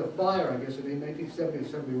then they had the fire, I guess, in 1970 or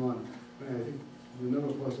 71. I think the number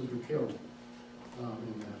of horses were killed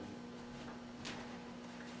in that.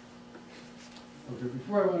 Okay,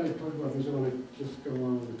 before I want to talk about this, I want to just go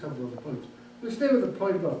on with a couple of the points. Let's stay with the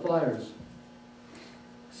point about fires.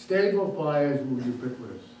 Stable fires were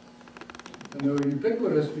ubiquitous. And they were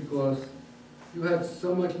ubiquitous because you had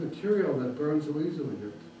so much material that burned so easily.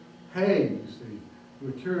 Hay, you see,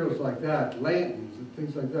 materials like that, lanterns and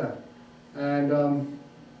things like that. And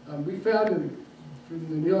we found in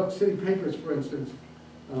the New York City papers, for instance,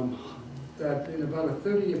 that in about a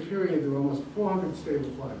 30-year period, there were almost 400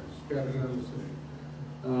 stable fires scattered around the city.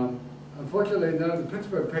 Unfortunately, none of the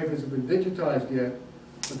Pittsburgh papers have been digitized yet.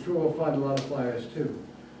 I'm sure we'll find a lot of fires too.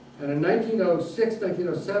 And in 1906,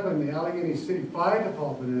 1907, the Allegheny City Fire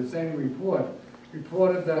Department, in its annual report,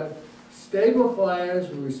 reported that stable fires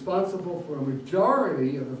were responsible for a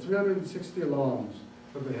majority of the 360 alarms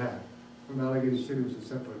that they had. From Allegheny City was a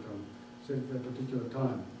separate city at that particular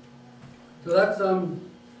time. So that's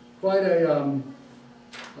quite a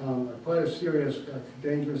serious,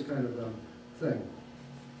 dangerous kind of thing.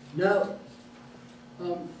 Now,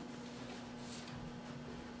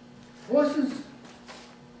 Horses.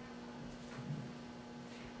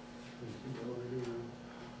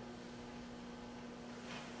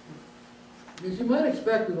 As you might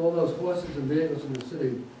expect with all those horses and vehicles in the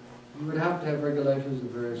city, you would have to have regulations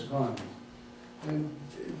of various kinds. And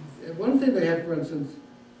one thing they had, for instance,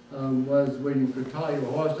 was where you could tie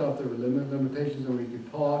your horse up. There were limitations on where you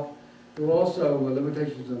could park. There were also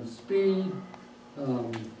limitations on speed.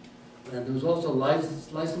 And there was also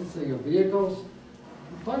licensing of vehicles.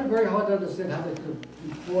 I find it very hard to understand how they could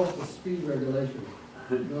enforce the speed regulations.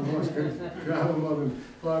 No horse could travel more than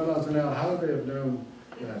 5 miles an hour. How would they have known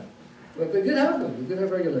that? But they did have them. They did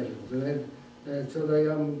have regulations. And so they,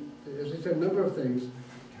 as I said, a number of things.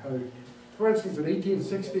 For instance, an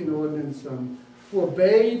 1816 ordinance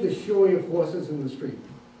forbade the shoeing of horses in the street.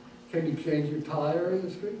 Can you change your tire in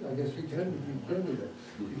the street? I guess you can. You can do that.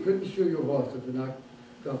 You couldn't shoe your horse if you're not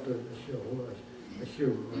got a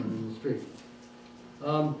shoe in the street.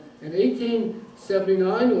 An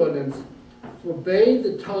 1879 ordinance forbade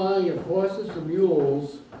the tying of horses or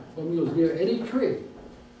mules near any tree.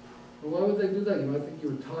 Well, why would they do that? You might think you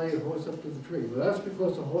would tie your horse up to the tree. Well, that's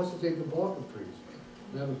because the horses ate the bark of trees.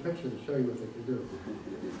 I have a picture to show you what they could do.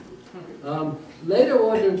 Later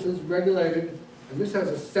ordinances regulated, and this has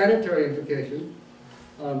a sanitary implication,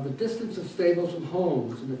 the distance of stables from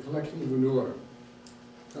homes and the collection of manure.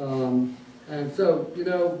 And so, you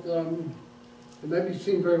know, it may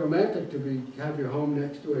seem very romantic to have your home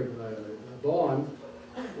next to a barn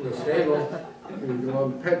or a stable,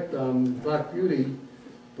 and pet Black Beauty,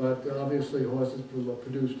 but obviously horses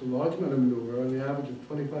produced a large amount of manure, on the average of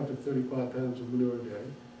 25 to 35 pounds of manure a day,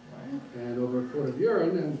 and over a quart of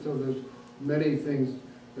urine, and so there's many things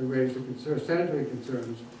that raise the sanitary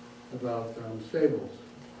concerns about stables.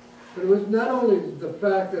 But it was not only the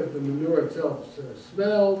fact that the manure itself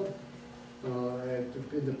smelled.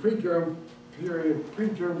 In the pre-germ theory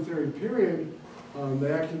period,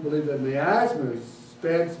 they actually believed that miasmas,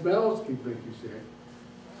 bad smells, could make you sick.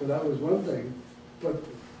 So that was one thing. But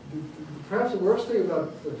perhaps the worst thing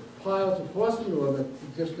about the piles of horse manure that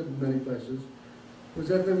existed in many places was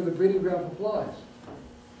that they were the breeding ground for flies.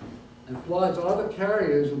 And flies are the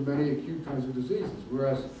carriers of many acute kinds of diseases,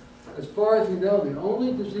 whereas, as far as we know, the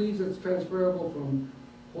only disease that's transferable from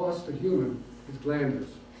horse to human is glanders.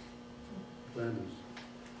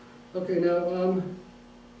 Okay, now,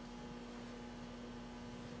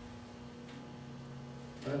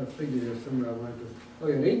 I had a figure here somewhere I wanted to.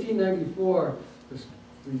 Okay, in 1894,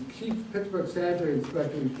 the chief Pittsburgh sanitary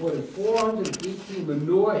inspector reported 418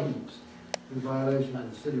 manure heaps in violation of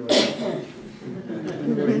the city ordinance.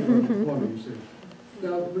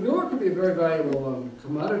 Now, manure can be a very valuable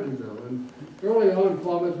commodity, though, and early on,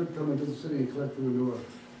 farmers would come into the city and collect the manure.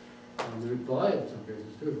 They would buy it in some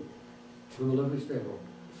cases, too, from the livery stable.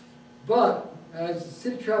 But as the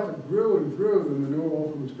city traffic grew and grew, the manure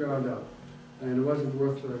often was ground up, and it wasn't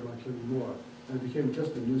worth very much anymore. And it became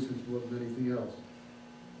just a nuisance more than anything else.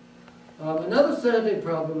 Another sanitary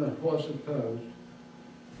problem that horses posed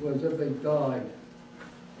was that they died,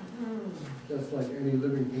 just like any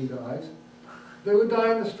living thing dies. They would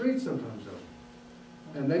die in the streets sometimes, though.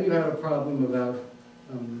 And then you had a problem about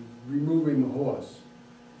removing the horse.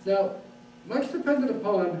 Now, much depended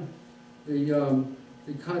upon the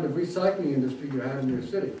kind of recycling industry you had in your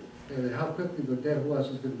city, and how quickly the dead horse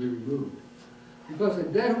was going to be removed. Because a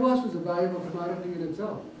dead horse was a valuable commodity in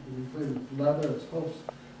itself. You played with leather, its hoofs,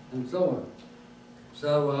 and so on.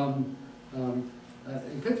 So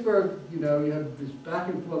in Pittsburgh, you know, you had this back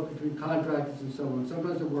and forth between contractors and so on.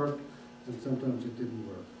 Sometimes it worked, and sometimes it didn't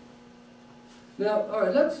work. Now, all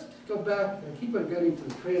right, let's go back. I keep on getting to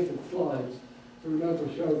the transit slides, so we might as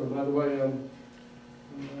well show them. By the way, I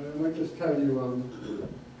might just tell you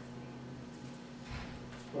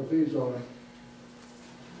what these are.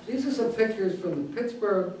 These are some pictures from the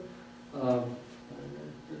Pittsburgh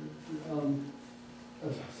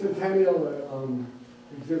centennial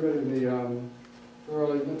exhibit in the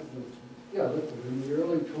early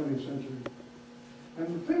 20th century. And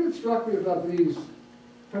the thing that struck me about these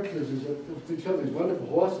pictures is that they show these wonderful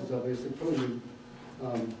horses, obviously, put in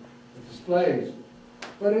displays.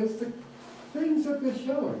 But it's the things that they're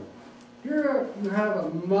showing. Here you have a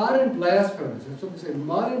modern blast furnace. That's what they say,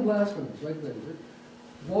 modern blast furnace, right there.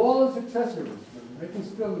 All its accessories, making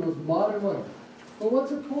still the most modern way. But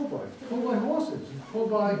what's it pulled by? It's pulled by horses. It's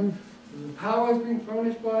pulled by the power is being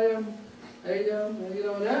furnished by an animal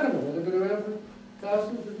that has been around for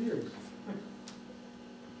thousands of years.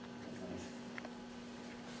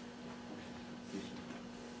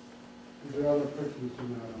 These are other pictures from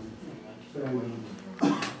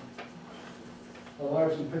Oh, I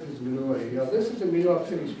have some pictures of Manure. This is in New York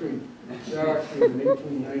City Street, Tarr Street in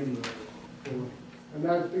 1890. And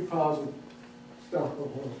that's big piles of stuff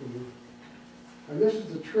of horse removed. And this is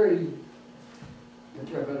the tree, the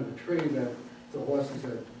representative of the tree that the horses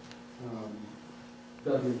had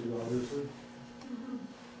dug into, obviously.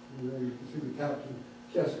 And there you can see the caption,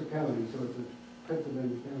 Chester County, so it's a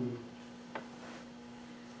Pennsylvania county.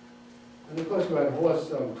 And of course, you had horse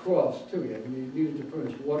troughs too. You needed to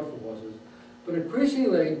furnish water for horses. But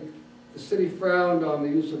increasingly, the city frowned on the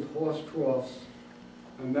use of horse troughs,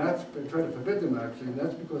 and that's been trying to forbid them actually, and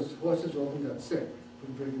that's because horses often got sick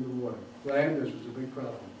from drinking the water. Landers was a big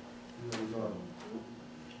problem in that regard.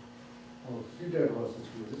 Oh, a few dead horses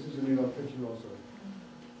here. This is a New York picture also.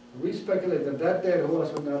 And we speculate that that dead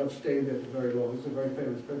horse would not have stayed there for very long. This is a very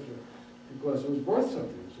famous picture because it was worth something.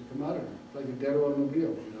 It was a commodity, like a dead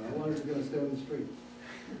automobile. How long is it going to stay on the street?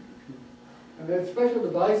 And they had special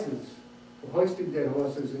devices for hoisting dead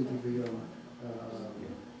horses into the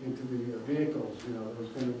vehicles. That was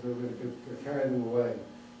going to carry them away.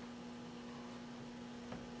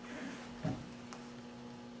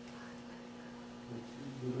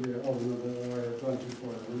 Oh, no, I've gone too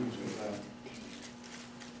far.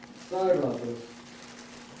 Sorry about this.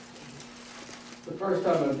 It's the first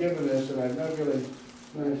time I've given this, and I've not really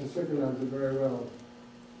managed to synchronize it very well.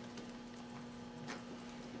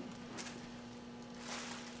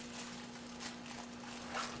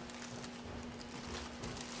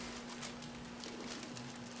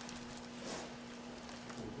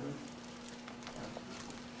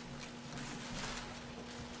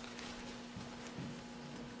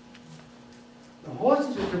 The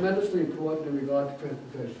horses are tremendously important in regard to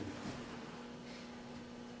transportation.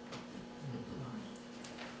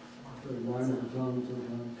 Mine at the time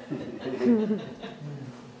sometimes.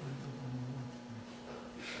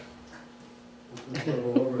 Let's start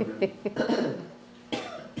all over again.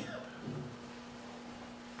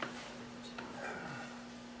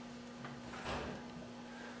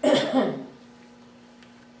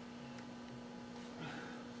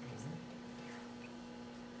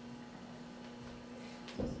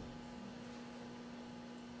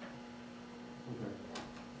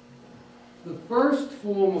 The first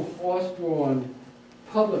form of horse-drawn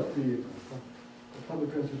public vehicle,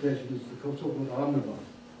 public transportation, is the so-called omnibus.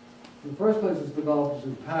 In the first place, it's developed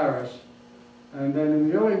in Paris, and then in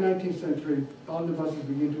the early 19th century, omnibuses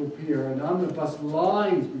begin to appear, and omnibus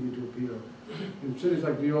lines begin to appear in cities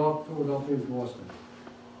like New York, Philadelphia, and Boston.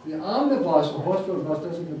 The omnibus, or horse-drawn bus,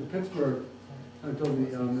 doesn't come to Pittsburgh until the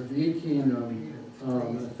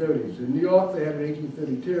 1830s. In New York, they had it in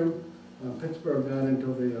 1832. Pittsburgh not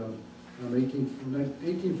until the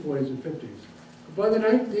 1840s and 50s. By the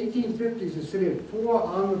 1850s, the city had 4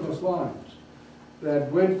 omnibus lines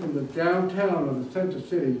that went from the downtown of the center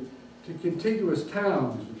city to contiguous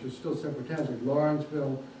towns, which are still separate towns, like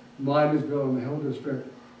Lawrenceville, Minersville, and the Hill District,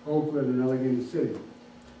 Oakland, and Allegheny City.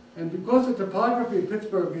 And because the topography of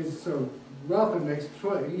Pittsburgh is so rough,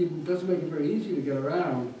 it doesn't make it very easy to get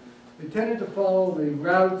around, they tended to follow the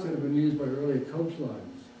routes that had been used by earlier coach lines.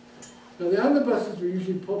 Now, the omnibuses were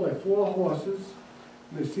usually pulled by 4 horses,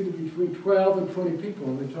 and they seated between 12 and 20 people,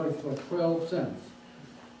 and they charged about 12 cents.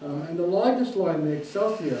 And the largest line, the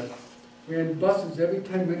Excelsior, ran buses every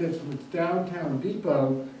 10 minutes from its downtown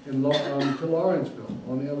depot to Lawrenceville,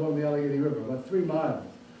 along the Allegheny River, about 3 miles.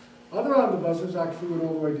 Other omnibuses actually went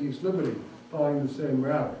all the way to East Liberty, following the same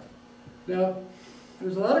route. Now,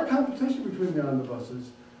 there's a lot of competition between the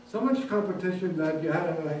omnibuses. So much competition that you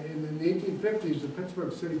had in the 1850s, the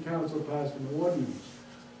Pittsburgh City Council passed an ordinance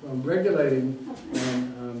regulating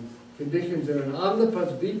conditions in an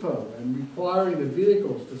omnibus depot and requiring the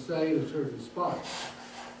vehicles to stay in a certain spot.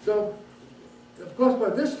 So, of course, by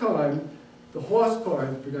this time, the horse car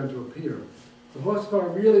has begun to appear. The horse car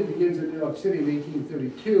really begins in New York City in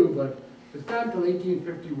 1832, but it's not until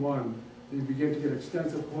 1851 that you begin to get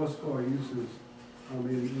extensive horse car uses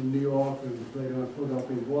in New York and later on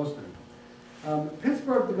Philadelphia and Boston.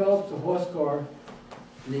 Pittsburgh develops a horse car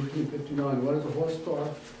in 1859. What is a horse car?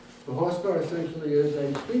 The horse car essentially is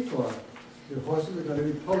a streetcar. The horses are going to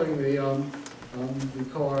be pulling the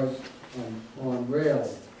cars on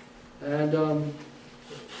rails. And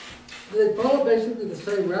they follow basically the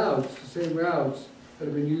same routes that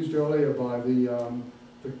have been used earlier by the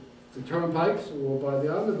turnpikes or by the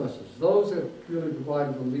omnibuses. Those that really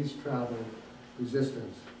provided the least travel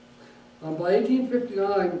resistance. By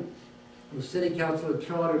 1859, the city council had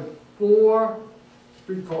chartered 4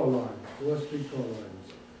 streetcar lines,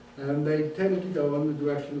 and they tended to go in the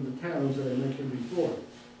direction of the towns that I mentioned before.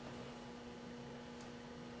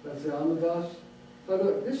 That's the omnibus. So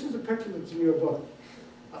look, this is a picture that's in your book.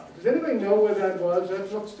 Does anybody know where that was?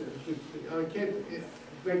 That looks, I can't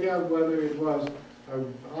make out whether it was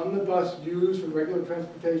an omnibus used for regular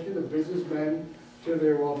transportation of businessmen to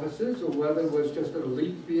their offices, or whether it was just an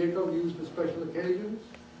elite vehicle used for special occasions.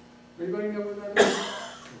 Anybody know what that is?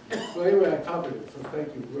 Well, anyway, I copied it, so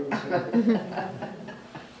thank you.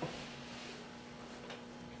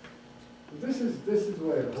 This is the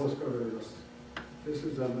way the horse car really looks. This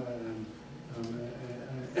is an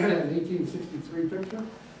 1863 picture.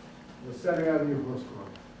 The Center Avenue horse car.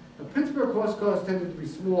 Now, Pittsburgh horse cars tended to be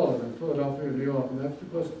smaller than Philadelphia and New York, and that's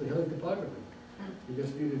because of the hilly topography. You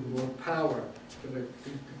just needed more power to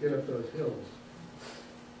get up those hills.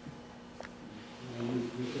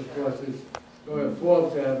 And this, of course, is going at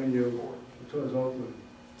Forbes Avenue towards Oakland.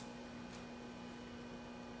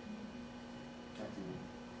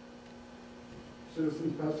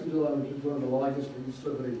 Citizens Passenger Line, which is one of the largest in East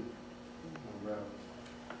Liberty route.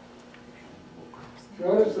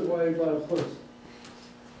 Notice the way God puts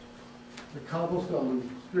the cobblestone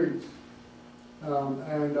streets, the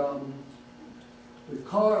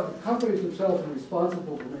companies themselves are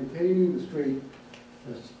responsible for maintaining the street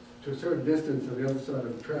to a certain distance on the other side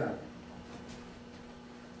of the track.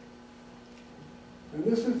 And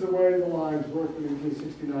this is the way the lines worked in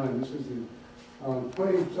 1869. This is the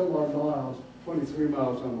 20-some-odd miles, 23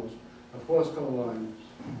 miles almost, of horse car lines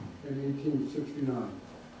in 1869.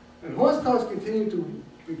 And horse cars continue to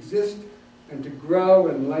exist and to grow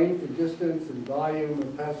in length and distance and volume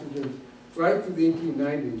of passengers right through the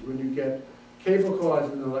 1890s, when you get cable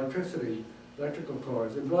cars and electrical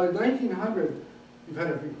cars. And by 1900, you've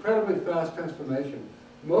had an incredibly fast transformation.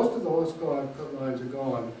 Most of the horse car lines are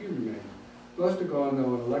gone, a few remain. Most are gone,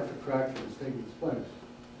 though, and electric traction is taking its place.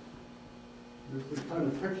 This is the kind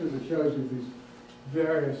of picture that shows you these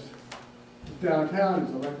various downtown.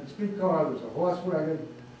 There's an electric streetcar, there's a horse wagon,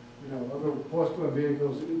 other horse-drawn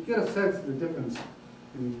vehicles. You get a sense of the difference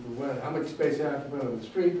in the way, how much space you have to put on the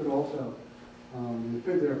street, but also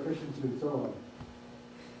their efficiency and so on.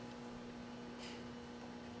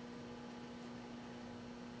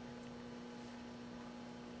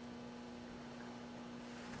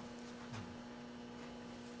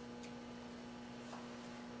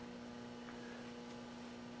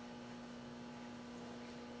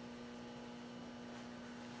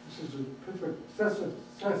 This is a Pittsburgh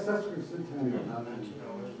sesquicentennial.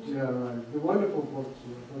 Yeah, right. The wonderful books,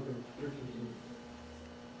 the pictures of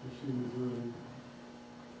machines moving.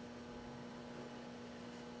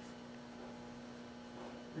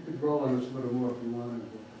 You could roll on this a little more if you wanted.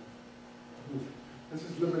 This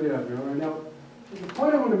is Liberty Avenue. All right, now, the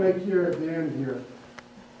point I want to make here at the end here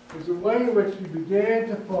is the way in which you began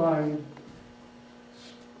to find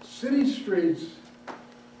city streets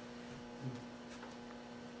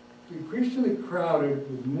increasingly crowded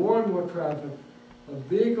with more and more traffic of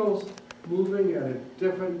vehicles moving at a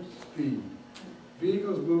different speed.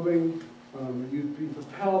 Vehicles moving, you'd be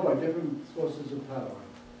propelled by different sources of power.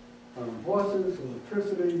 Horses,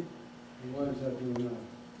 electricity, and why is that doing that?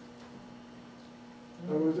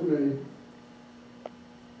 That was me.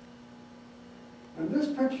 And this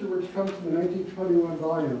picture, which comes from the 1921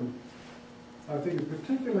 volume, I think is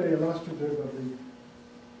particularly illustrative of the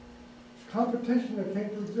competition that came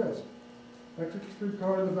to exist. Electric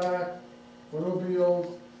streetcar in the back,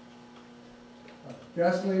 automobiles,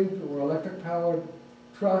 gasoline or electric powered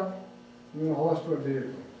truck, and then a horse-drawn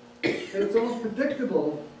vehicle. And it's almost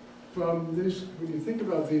predictable from this, when you think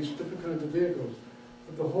about these different kinds of vehicles,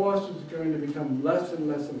 that the horse is going to become less and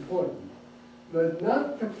less important, but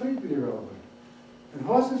not completely irrelevant. And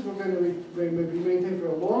horses were going to be maintained for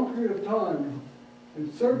a long period of time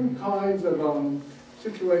in certain kinds of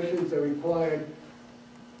situations that required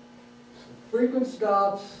frequent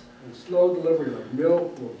stops and slow delivery, like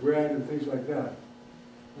milk or bread and things like that.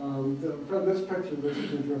 From this picture, this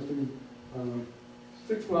is interesting.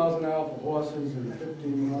 6 miles an hour for horses and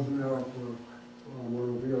 15 miles an hour for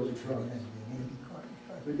automobiles and trucks.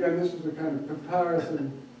 Again, this is the kind of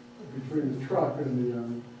comparison between the truck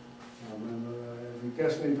and the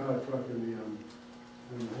gasoline-powered truck and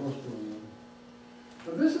the horse-drawn one.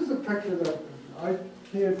 So this is a picture that I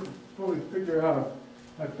can't fully figure out.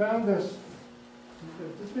 I found this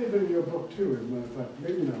may have been in your book too, as a matter of fact,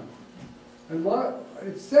 maybe not. And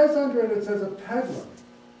it says under it, it says a peddler.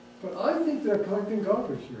 But I think they're collecting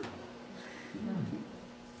garbage here.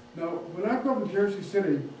 Now, when I grew up in Jersey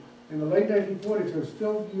City, in the late 1940s, they were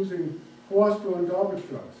still using horse-drawn garbage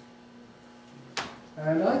trucks.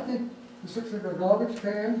 And I think this looks like a garbage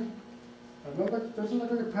can. It doesn't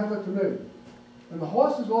look like a peddler to me. And the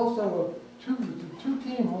horse is also a two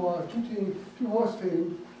horse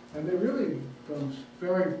team, and they're really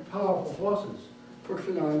very powerful horses.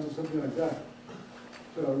 pushing on to something like that.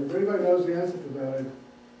 So if anybody knows the answer to that, I'd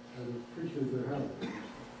appreciate their help.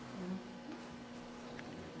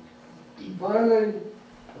 Finally,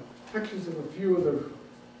 pictures of a few of the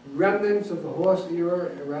remnants of the horse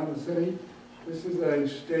era around the city. This is a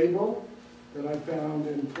stable that I found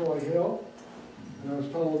in Troy Hill, and I was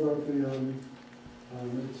told that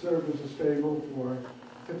it served as a stable for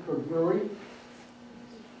Pittsburgh Brewery.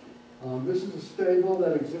 This is a stable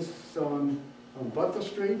that exists on Butler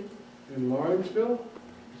Street in Lawrenceville.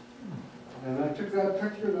 And I took that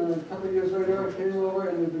picture, and then a couple of years later I came over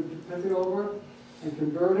and it was taken over and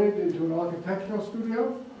converted into an architectural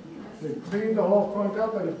studio. They cleaned the whole front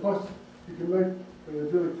up, and of course you can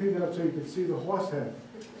do the clean up so you can see the horse head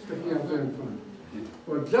sticking out there in front.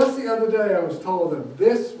 Well, just the other day I was told that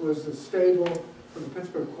this was the stable for the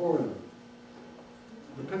Pittsburgh coroner.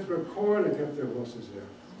 The Pittsburgh coroner kept their horses there.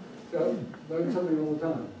 So, learn something all the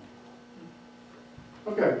time.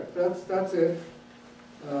 Okay, that's it.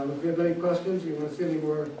 If you have any questions, you want to see any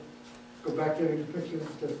more, go back to any pictures,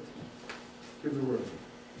 just give the word.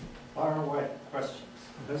 Fire away, questions?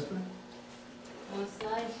 Hester? Well,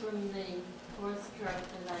 aside from the horse truck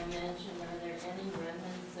that I mentioned, are there any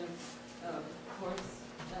remnants of horse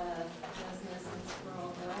business in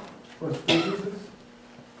Squirrel Hill? Horse businesses?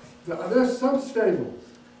 There's some stables.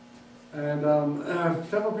 And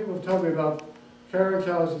several people have told me about carriage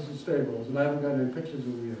houses and stables, and I haven't got any pictures of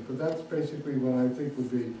them yet, but that's basically what I think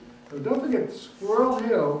would be. But don't forget, Squirrel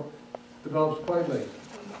Hill develops quite late.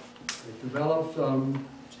 It develops,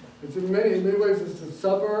 it's in many ways it's a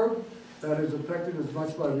suburb that is affected as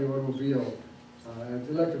much by the automobile, and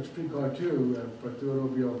the electric streetcar too, but the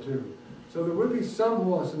automobile too. So there would be some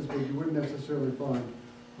horses, but you wouldn't necessarily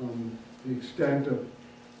find the extent of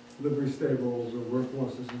livery stables or work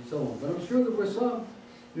horses and so on. But I'm sure there were some,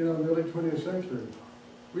 in the early 20th century.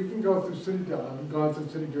 We can go through I've gone through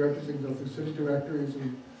city directors and go through city directories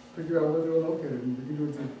and figure out where they were located, and we can do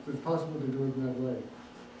it, it's possible to do it in that way.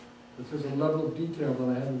 It's just a level of detail that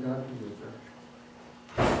I haven't gotten to yet there.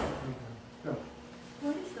 Yeah.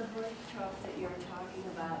 What is the horse trough that you're talking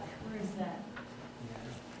about? Where is that?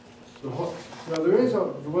 Well, there is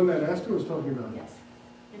the one that Esther was talking about. Yes.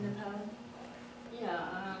 In the town?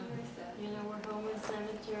 Yeah, Where is that? you know where Homer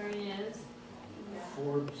Cemetery is? Yeah.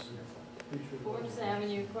 Forbes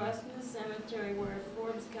Avenue, across from the cemetery where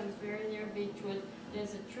Forbes comes very near Beechwood,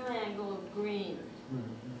 there's a triangle of green.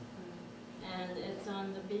 And it's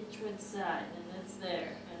on the Beechwood side, and it's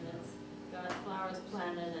there, and it's got flowers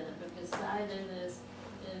planted in it, but beside it is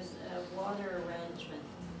a water arrangement,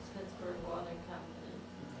 Pittsburgh Water Company.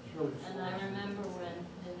 And I remember when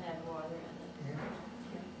it had water in it.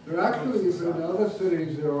 There actually is in other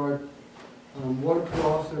cities there are water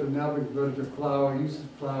troughs that are now being converted to uses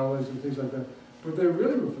flowers and things like that. But they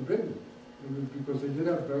really were forbidden because they did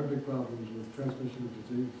have very big problems with transmission of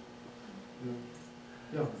disease.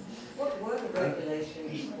 Yeah. What were the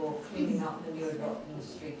regulations for cleaning up the new adoption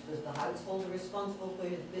streets? Was the householder responsible for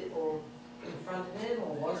his bit or in front of him,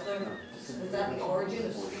 or was that the origin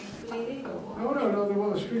of street cleaning? Or? No.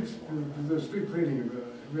 Well, the street cleaning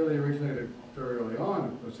really originated very early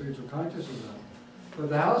on. The cities were conscious of that. But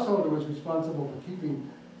the householder was responsible for keeping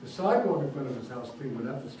the sidewalk in front of his house clean, but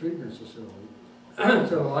not the street necessarily.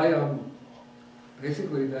 So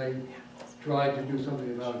basically they tried to do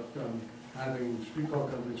something about having streetcar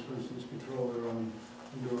companies, for instance, control their own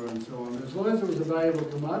manure and so on. As long as it was a valuable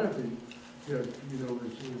commodity, it was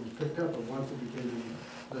picked up, but once it became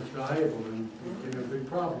less valuable, then it became a big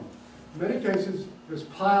problem. In many cases, it was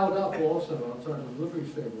piled up also outside of the livery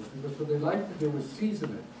stables, because what they liked to do was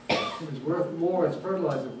season it. It was worth more as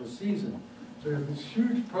fertilizer if it was seasoned. So you have these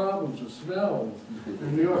huge problems with smells.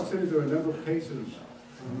 In New York City, there were a number of cases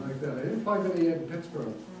like that. I didn't find any yet in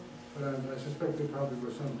Pittsburgh, but I suspect there probably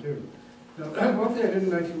were some too. Now, one thing I didn't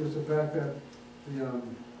mention was the fact that the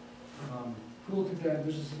cruelty to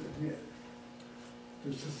animals,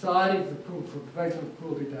 the Society for Prevention of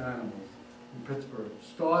Cruelty to Animals in Pittsburgh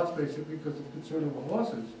starts basically because of concern over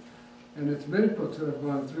horses, and its minute books that I've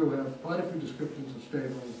gone through have quite a few descriptions of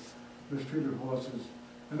stables, mistreated horses,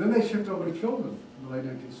 and then they shift over to children in the late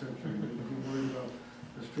 19th century. They became worried about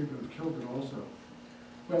the treatment of children also.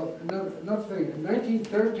 Well, another thing, in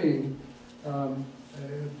 1913, a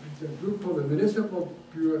group called the Municipal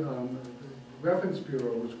Bureau, Reference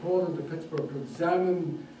Bureau was called into Pittsburgh to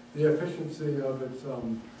examine the efficiency of its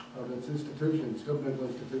institutions, governmental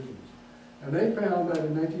institutions. And they found that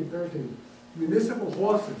in 1913, municipal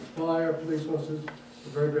horses, fire, police horses,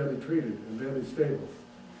 were very badly treated and badly stable.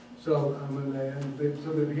 So,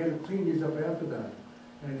 they began to clean these up after that.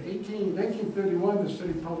 And in 1931, the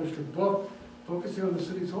city published a book focusing on the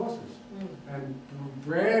city's horses and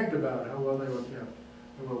bragged about how well they were kept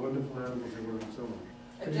and what wonderful animals they were and so on.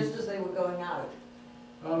 And just as they were going out.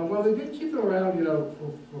 Well, they did keep them around, you know,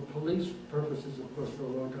 for police purposes, of course, for a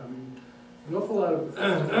long time. I mean, an awful lot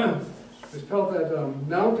of, it's felt that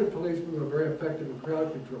mounted policemen were very effective in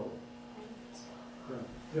crowd control.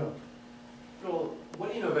 Yeah. Well,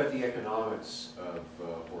 what do you know about the economics of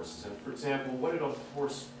horses? And for example, what did a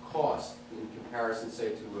horse cost in comparison,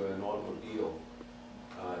 say, to an automobile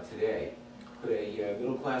today? Could a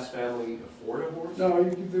middle-class family afford a horse? No,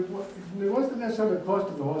 there wasn't necessarily the cost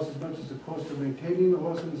of the horse as much as the cost of maintaining the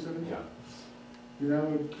horse in the city. Yeah. You know,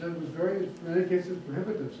 it was very, in many cases,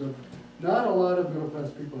 prohibitive. So not a lot of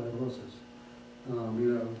middle-class people had horses, you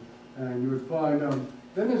know, and you would find,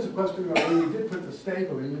 then there's the question of when you did put the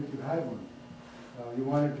stable in, if you had one, you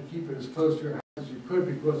wanted to keep it as close to your house as you could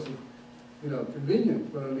because of, you know, convenience.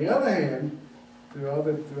 But on the other hand, there are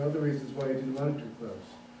other reasons why you didn't want it too close.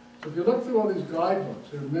 So if you look through all these guidebooks,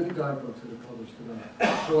 there are many guidebooks that are published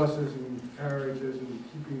about horses and carriages and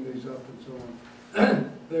keeping these up and so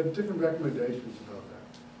on. They have different recommendations about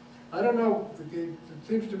that. I don't know, it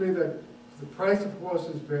seems to me that the price of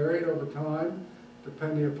horses varied over time,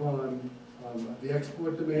 depending upon the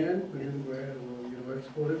export demand, they were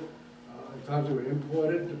exported. At times they were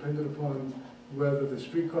imported, depending upon whether the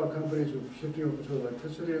streetcar companies were shifting over to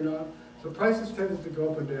electricity or not. So prices tended to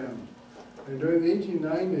go up and down. And during the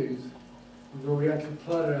 1890s, where we actually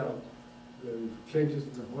plotted out the changes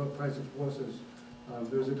in the price of horses,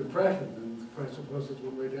 there was a depression and the price of horses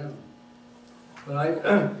went way down. But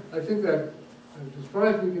I think that, as far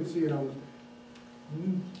as we can see, in almost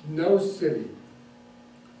no city,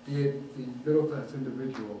 be it the middle-class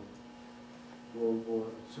individual or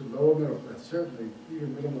lower middle class, certainly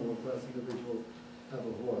even middle class individual have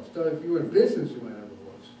a horse. So if you were in business, you might have a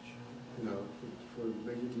horse, you know, for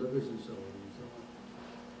making deliveries and so on and so on.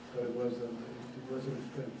 But it was an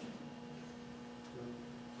expense.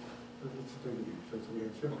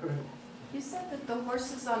 You said that the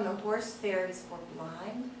horses on the horse fairs were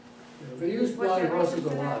blind? Yeah, they use Was blind there a horses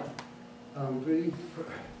reason a for lot.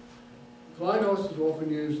 Blind horses are often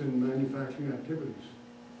used in manufacturing activities.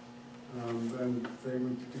 And they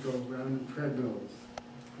would to go around in treadmills,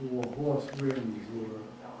 or horse rims, or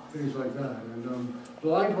things like that. And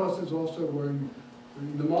blind horses also were in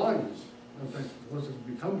the mines. In fact, horses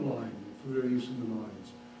become blind through their use in the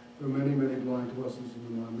mines. There are many, many blind horses in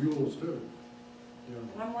the mine. Mules too. Yeah.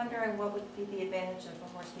 And I'm wondering what would be the advantage of a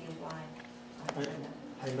horse being blind?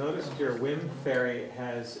 I noticed your whim ferry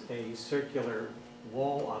has a circular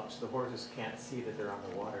wall up so the horses can't see that they're on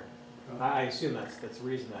the water. I assume that's the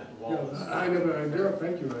reason that wall is. I never,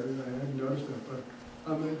 thank you, I hadn't noticed that, but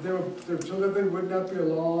they're so that they would not be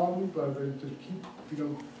alarmed, but they just keep, you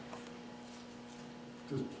know,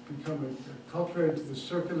 just become acculturated to the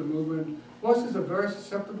circular movement. Horses are very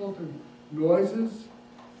susceptible to noises,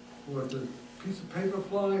 or to a piece of paper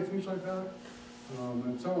flying, things like that,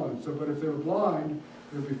 and so on. So, but if they were blind,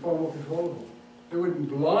 they would be far more controllable. They wouldn't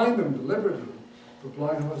blind them deliberately, but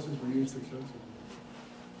blind horses were used extensively.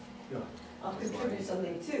 Yeah. I'll contribute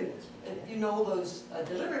something too. You know, those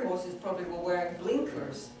delivery horses probably were wearing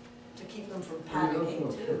blinkers to keep them from panicking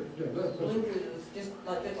too. Yeah, that's Blinkers is just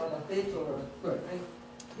like a bit or right. right.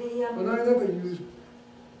 But I never use.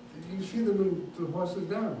 You see them in the horses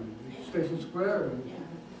now, in Station Square.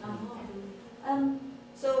 And,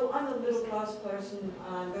 So I'm a middle class person.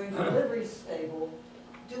 I'm going to a livery stable.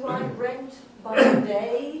 Do I rent by the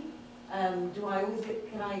day? Do I always get?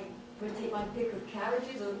 Can I take my pick of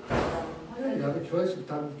carriages? Or, yeah, you have a choice of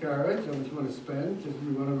type of carriage, how much you want to spend. If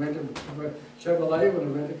you want to rent a Chevrolet, you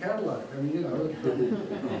want to rent a Cadillac. I mean, you know,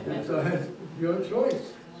 it's your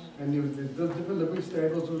choice. And the different livery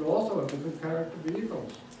stables would also have different character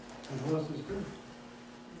vehicles, and horses too.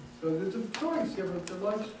 So there's a choice. You have a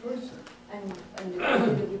large choice there. and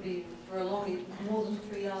it would be for a long, more than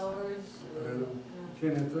 3 hours? I don't know.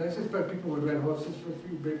 Can't answer. I suspect people would rent horses for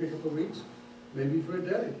maybe a couple of weeks, maybe for a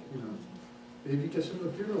day, you know, maybe just for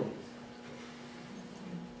the funeral.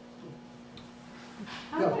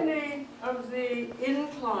 How many of the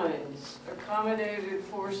inclines accommodated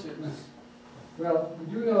horses? Well, we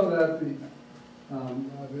do know that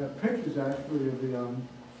we have pictures actually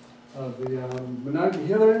of the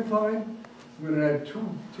Monongahela incline, when it had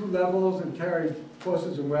two levels and carried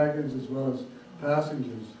horses and wagons as well as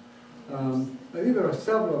passengers. I think there are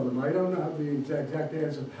several of them. I don't know the exact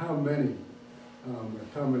answer of how many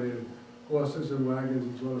accommodated horses and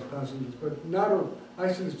wagons as well as passengers, but not,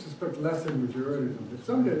 I should suspect less than the majority of them, but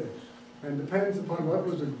some did. And depends upon what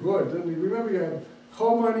was the good. I mean, remember you had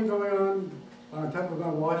coal mining going on top of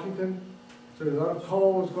Mount Washington, So a lot of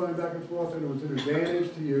coal was going back and forth, and it was an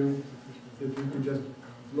advantage to you if you could just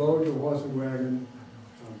load your horse and wagon,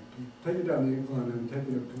 take it down the incline and take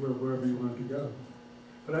it to wherever you wanted to go.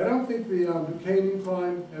 But I don't think the Duquesne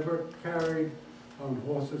incline ever carried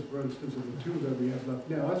horses, for instance, of the two that we have left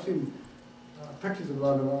now. I've seen pictures of a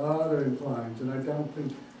lot of other inclines, and I don't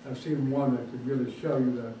think I've seen one that could really show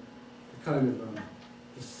you the kind of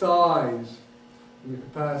the size and the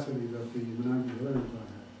capacity that the Menangle Hill incline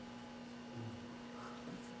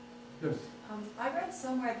had. Yes? I read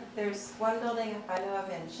somewhere that there's one building I know of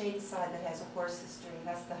in Shadeside that has a horse history.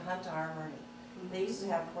 That's the Hunt Armory. They used to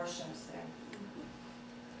have horse shows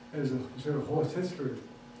there. As a sort of horse history.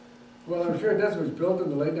 Well, I'm sure it does. It was built in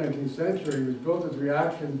the late 19th century. It was built as a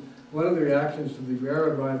reaction, one of the reactions to the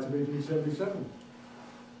railroad riots of 1877.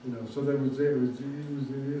 You know, so it was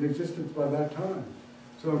in existence by that time.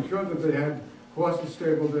 So I'm sure that they had horses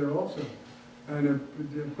stabled there also. And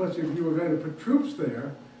of course, if you were going to put troops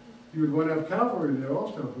there, you would want to have cavalry there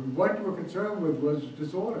also. What you were concerned with was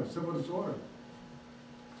disorder, civil disorder.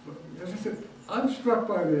 As I said, I'm struck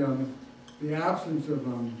by the absence of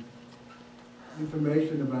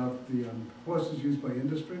information about the horses used by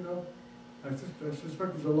industry, though. I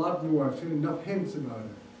suspect there's a lot more. I've seen enough hints about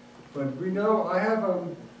it. But we know, I have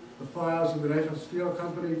the files of the National Steel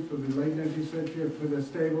Company for the late 19th century for their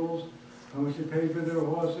stables, how much they paid for their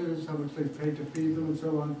horses, how much they paid to feed them, and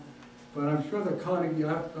so on. But I'm sure that Carnegie,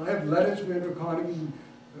 I have letters from Andrew Carnegie.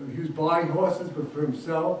 He was buying horses, but for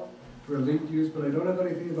himself, for elite use, but I don't have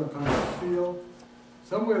anything about Carnegie Steel.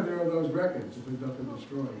 Somewhere there are those records that they've not been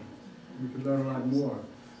destroyed. We could learn a lot more.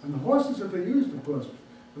 And the horses that they used, of course,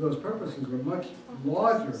 for those purposes were much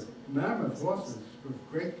larger, mammoth horses with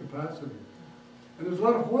great capacity. And there's a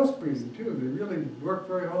lot of horse breeding, too. They really worked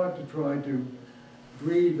very hard to try to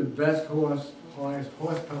breed the best horse, highest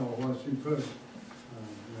horsepower horse you could.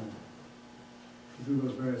 To do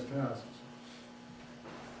those various tasks.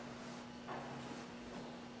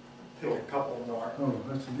 Take a couple more. Oh,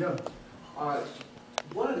 that's, yeah.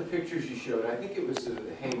 One of the pictures you showed, I think it was the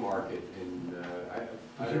Haymarket in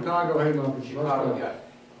Chicago Haymarket. Chicago, yeah.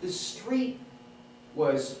 The street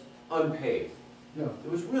was unpaved. Yeah.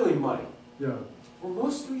 It was really muddy. Yeah. Were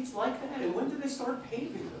most streets like that? And when did they start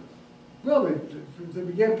paving them? Well, they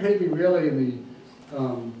began paving really in the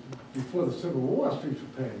before the Civil War. Streets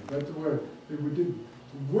were paved. That's where they did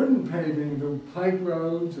wooden paving, the plank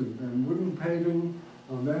roads and wooden paving.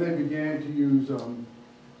 Then they began to use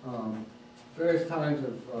various kinds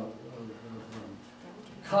of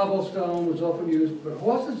cobblestone was often used, but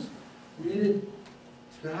horses needed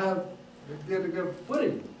to have good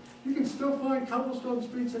footing. You can still find cobblestone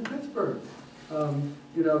streets in Pittsburgh.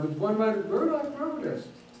 You know, there's one right at Murdoch Road. It's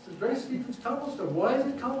very steep. It's cobblestone. Why is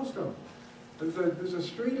it cobblestone? There's a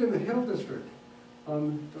street in the Hill District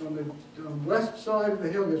on the west side of the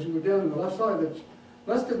hill. As you go down on the left side, that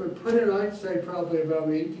must have been put in, I'd say, probably about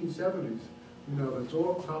the 1870s. You know, it's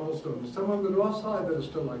all cobblestone. There's some on the north side that are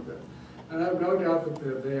still like that. And I have no doubt that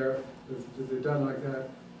they're there, that they're done like that,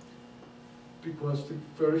 because to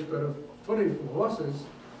furnish better footing for horses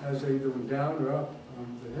as they either went down or up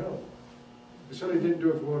the hill. They certainly didn't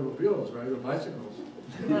do it for automobiles, right, or bicycles.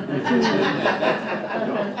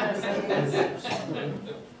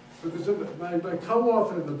 But there's my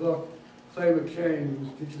co-author in the book, Clay McShane, who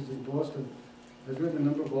teaches in Boston, has written a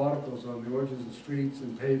number of articles on the origins of streets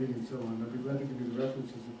and paving and so on. I'd be glad to give you the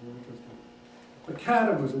references if you're interested.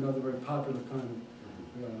 Macadam was another very popular kind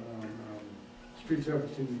of street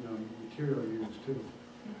surfacing material used too.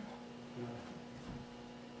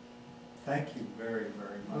 Thank you very,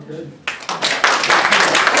 very much. Okay.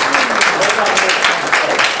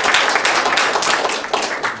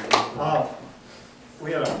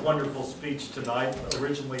 We had a wonderful speech tonight,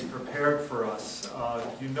 originally prepared for us.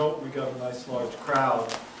 You note we got a nice large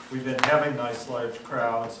crowd. We've been having nice large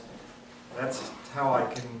crowds. That's how I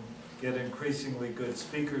can get increasingly good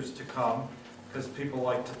speakers to come, because people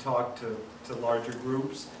like to talk to larger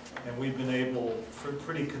groups. And we've been able, for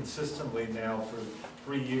pretty consistently now, for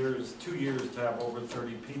 2 years, to have over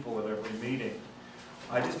 30 people at every meeting.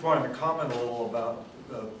 I just wanted to comment a little about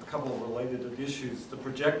a couple of related issues. The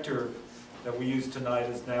projector that we use tonight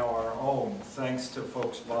is now our own, thanks to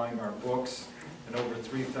folks buying our books, and over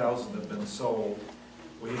 3,000 have been sold.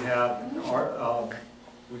 We have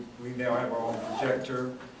we now have our own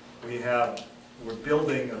projector. We're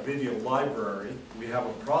building a video library. We have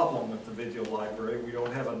a problem with the video library. We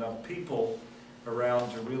don't have enough people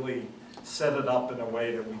around to really set it up in a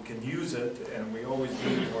way that we can use it, and we always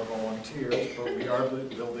need more volunteers, but we are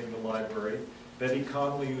building the library. Betty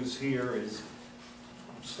Conley, who's here, is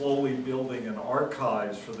slowly building an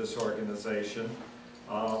archives for this organization.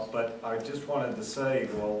 But I just wanted to say,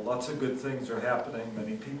 well, lots of good things are happening,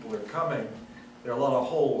 many people are coming. There are a lot of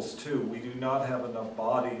holes too. We do not have enough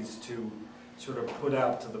bodies to sort of put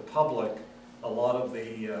out to the public a lot of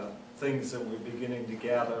the things that we're beginning to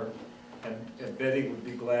gather. And Betty would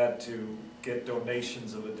be glad to get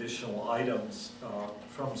donations of additional items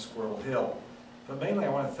from Squirrel Hill. But mainly I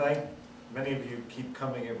want to thank, many of you keep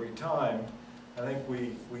coming every time. I think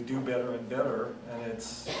we do better and better, and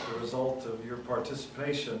it's the result of your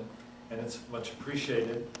participation, and it's much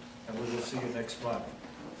appreciated, and we will see you next month.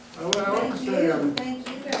 I want to say, Thank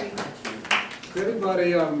you very much. if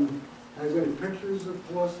anybody has any pictures of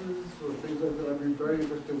horses or things like that, I'd be very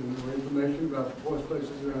interested in more information about horse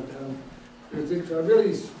places around town. Because I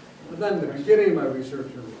really, I've done the beginning of my research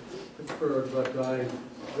in Pittsburgh, but there's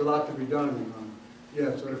a lot to be done.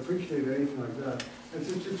 Yeah, so I'd appreciate anything like that. And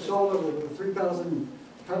since you've sold over 3,000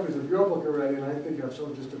 copies of your book already, and I think I've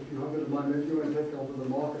sold just a few hundred of mine, maybe you want to take over the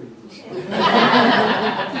marketing.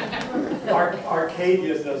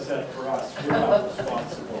 Arcadia does that for us. We're not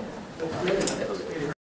responsible. That's great.